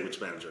not going to tell you which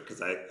manager, because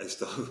I'm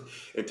still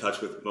in touch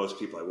with most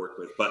people I work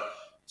with. But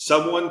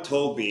someone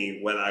told me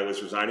when I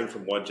was resigning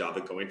from one job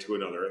and going to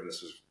another, and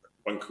this was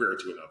one career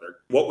to another,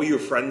 what will your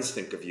friends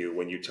think of you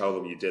when you tell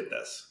them you did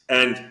this?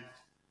 And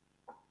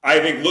I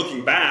think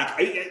looking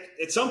back,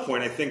 at some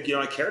point, I think,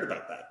 I cared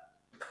about that,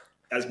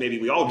 as maybe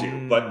we all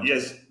do. But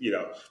yes,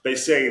 they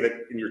say that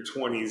in your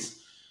 20s,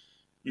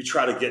 you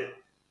try to get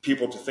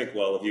people to think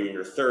well of you. In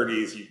your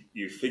 30s,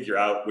 you figure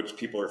out which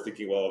people are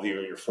thinking well of you.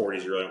 In your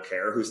 40s, you really don't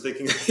care who's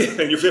thinking of you.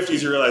 In your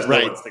 50s, you realize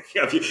no one's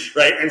thinking of you,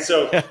 right? And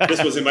so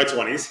this was in my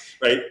 20s,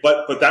 right?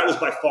 But that was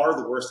by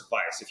far the worst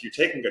advice. If you're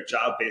taking a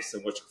job based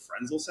on what your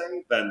friends will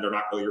say, then they're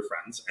not really your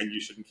friends, and you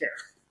shouldn't care.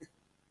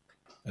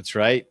 That's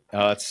right.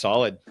 That's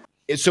solid.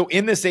 So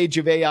in this age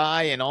of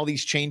AI and all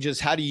these changes,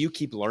 how do you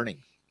keep learning?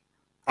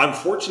 I'm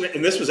fortunate,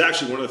 and this was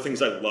actually one of the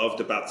things I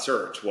loved about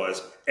Search,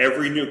 was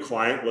every new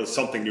client was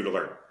something new to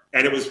learn.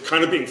 And it was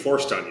kind of being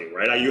forced on you,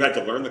 right? You had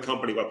to learn the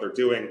company, what they're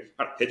doing,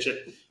 how to pitch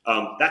it.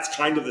 That's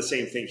kind of the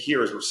same thing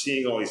here, as we're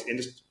seeing all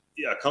these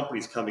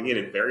companies coming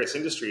in various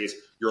industries.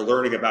 You're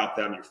learning about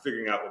them. You're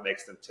figuring out what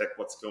makes them tick,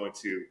 what's going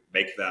to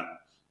make them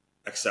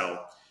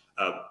excel.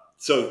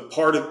 So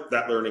part of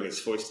that learning is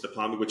foisted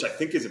upon me, which I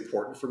think is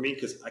important for me,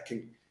 because I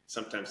can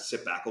sometimes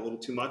sit back a little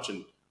too much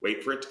and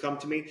wait for it to come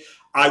to me.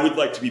 I would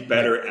like to be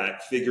better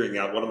at figuring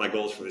out. One of my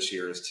goals for this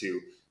year is to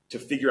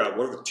figure out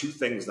what are the 2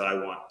 things that I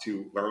want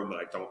to learn that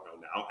I don't know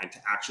now, and to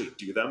actually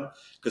do them,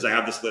 because I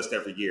have this list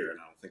every year and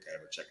I don't think I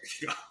ever check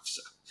anything off.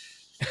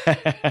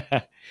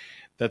 So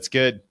that's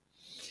good.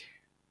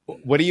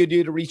 What do you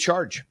do to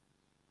recharge?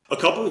 A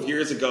couple of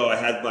years ago, I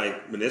had my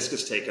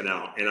meniscus taken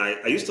out, and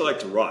I used to like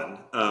to run,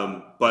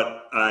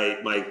 but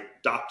my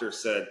doctor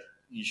said,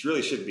 you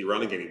really shouldn't be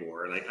running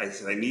anymore. And I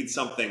said, I need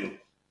something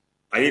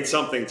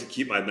to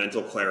keep my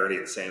mental clarity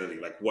and sanity.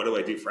 Like, what do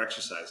I do for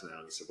exercise now?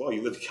 And he said, well,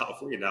 you live in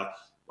California now.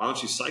 Why don't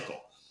you cycle?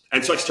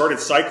 And so I started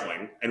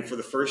cycling. And for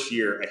the first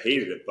year, I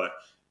hated it. But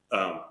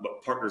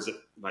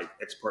my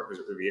ex-partners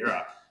at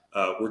Riviera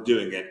were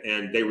doing it.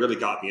 And they really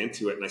got me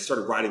into it. And I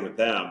started riding with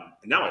them.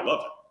 And now I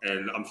love it.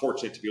 And I'm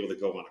fortunate to be able to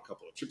go on a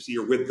couple of trips a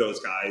year with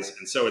those guys.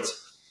 And so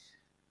it's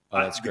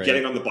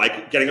getting on the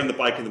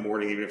bike in the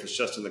morning, even if it's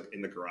just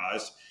in the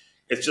garage.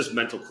 It's just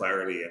mental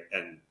clarity.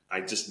 And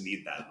I just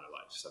need that in my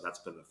life. So that's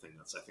been the thing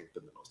that's, I think,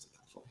 been the most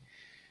impactful.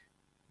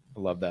 I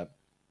love that.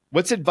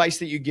 What's advice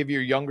that you give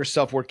your younger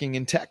self working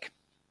in tech?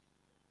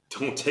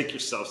 Don't take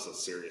yourself so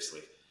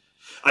seriously.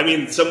 I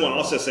mean, someone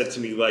also said to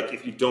me, like,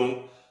 if you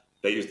don't,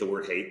 they use the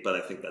word hate, but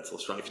I think that's a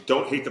little strong. If you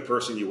don't hate the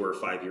person you were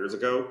 5 years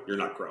ago, you're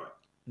not growing.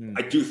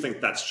 I do think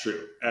that's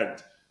true. And I'm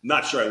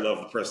not sure I love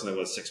the person I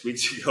was 6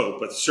 weeks ago,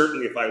 but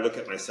certainly if I look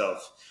at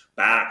myself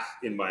back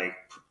in my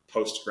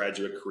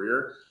postgraduate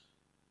career,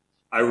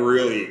 I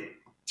really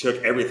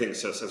took everything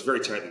so I was very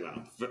tightly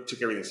wound,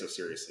 took everything so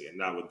seriously. And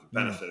now with the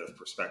benefit of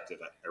perspective,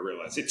 I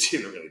realized it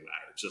didn't really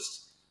matter.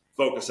 Just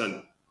focus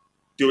on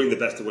doing the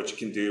best of what you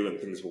can do, and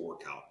things will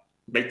work out.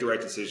 Make the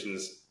right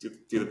decisions,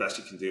 do the best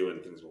you can do,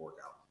 and things will work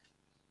out.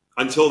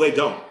 Until they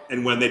don't.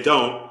 And when they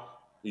don't,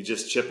 you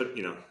just chip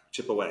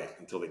away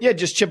until they do. Yeah,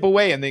 just chip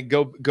away, and then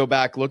go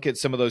back, look at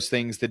some of those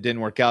things that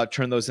didn't work out,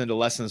 turn those into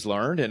lessons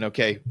learned, and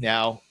okay,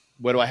 now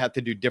what do I have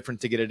to do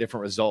different to get a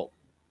different result?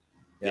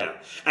 Yeah.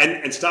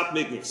 And stop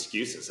making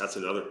excuses. That's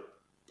another.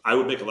 I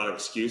would make a lot of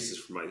excuses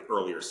for my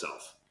earlier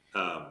self.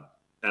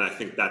 And I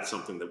think that's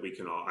something that we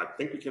can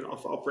all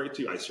fall prey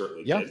to. I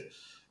certainly did.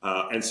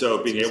 And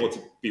so being able to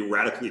be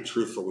radically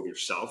truthful with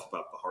yourself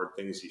about the hard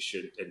things you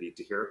should and need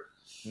to hear,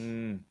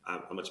 I'm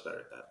much better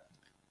at that.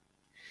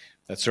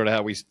 That's sort of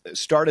how we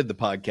started the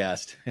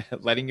podcast,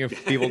 letting your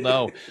people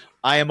know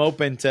I am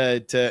open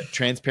to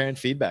transparent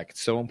feedback.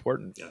 It's so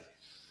important. Yeah.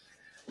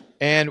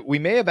 And we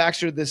may have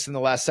answered this in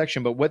the last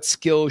section, but what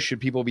skills should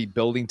people be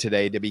building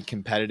today to be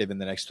competitive in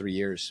the next 3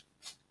 years?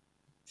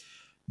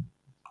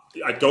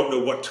 I don't know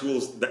what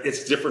tools.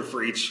 It's different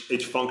for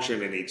each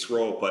function and each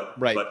role, but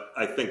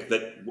I think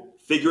that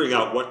figuring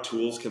out what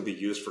tools can be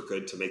used for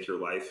good to make your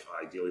life,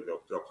 ideally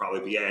there'll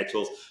probably be AI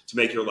tools to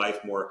make your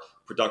life more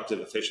productive,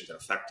 efficient, and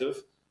effective.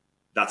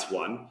 That's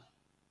one.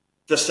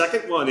 The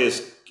second one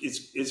is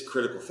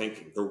critical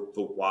thinking. The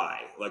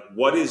why. Like,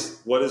 what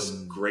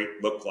does great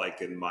look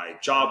like in my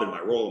job, in my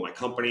role, in my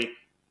company,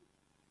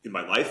 in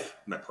my life,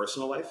 in my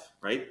personal life,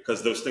 right?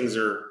 Because those things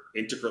are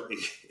integrally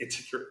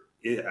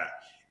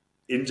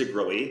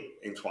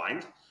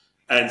entwined.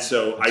 And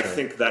so I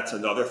think that's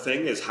another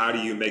thing, is how do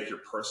you make your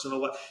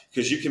personal life,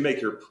 because you can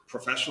make your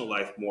professional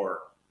life more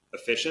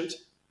efficient,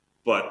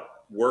 but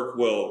work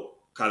will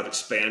kind of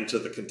expand to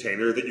the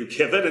container that you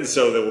give it. And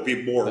so there will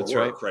be more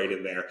work right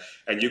in there,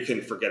 and you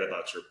can forget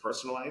about your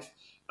personal life.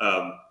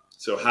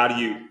 So how do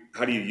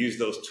you use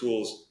those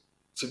tools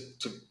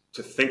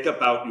to think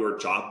about your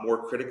job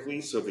more critically,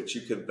 so that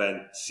you can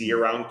then see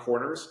around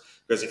corners?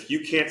 Because if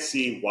you can't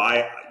see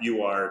why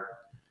you are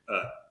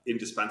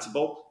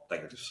indispensable,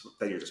 then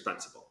you're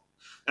dispensable.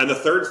 And the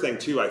third thing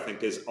too, I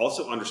think, is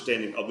also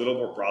understanding a little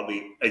more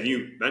broadly, and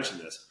you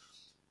mentioned this,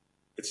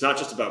 it's not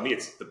just about me,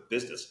 it's the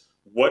business.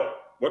 What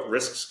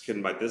risks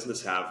can my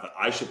business have that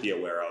I should be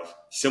aware of,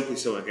 simply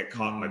so I don't get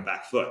caught in my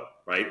back foot,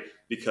 right?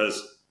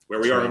 Because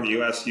where we are in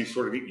the US, you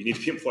need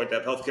to be employed to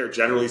have healthcare,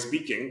 generally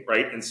speaking,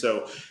 right? And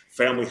so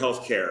family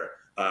healthcare,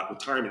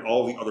 retirement,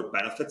 all the other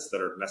benefits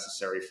that are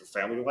necessary for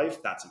family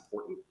life, that's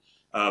important.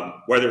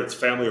 Whether it's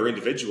family or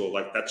individual,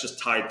 like, that's just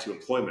tied to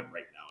employment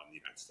right now in the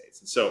United States.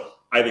 And so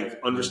I think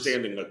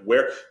understanding, like,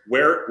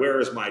 where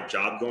is my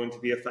job going to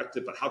be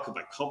affected, but how can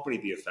my company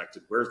be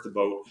affected? Where's the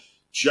moat?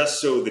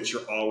 Just so that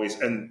you're always,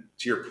 and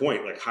to your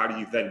point, like, how do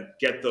you then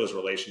get those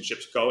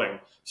relationships going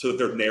so that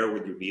they're there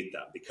when you need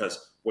them?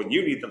 Because when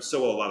you need them,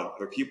 so will a lot of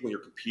other people, and you're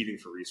competing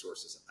for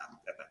resources at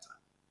that time.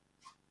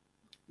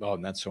 Oh,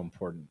 and that's so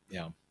important.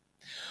 Yeah.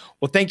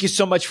 Well, thank you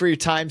so much for your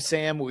time,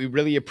 Sam. We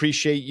really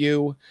appreciate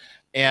you.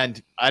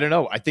 And I don't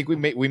know, I think we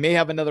may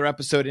have another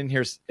episode in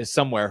here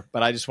somewhere,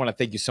 but I just want to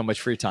thank you so much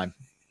for your time.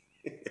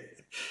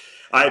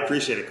 I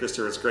appreciate it,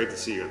 Christopher. It's great to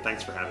see you. And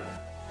thanks for having me.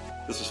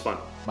 This was fun.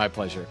 My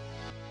pleasure.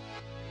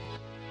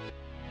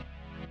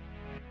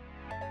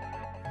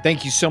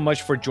 Thank you so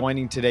much for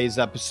joining today's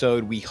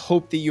episode. We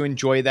hope that you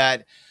enjoy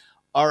that.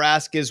 Our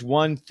ask is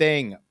one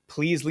thing.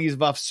 Please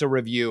leave us a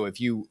review. If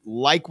you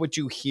like what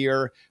you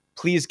hear,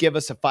 please give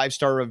us a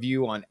 5-star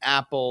review on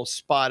Apple,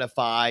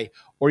 Spotify,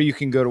 or you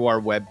can go to our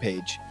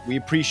webpage. We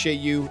appreciate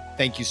you.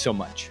 Thank you so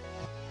much.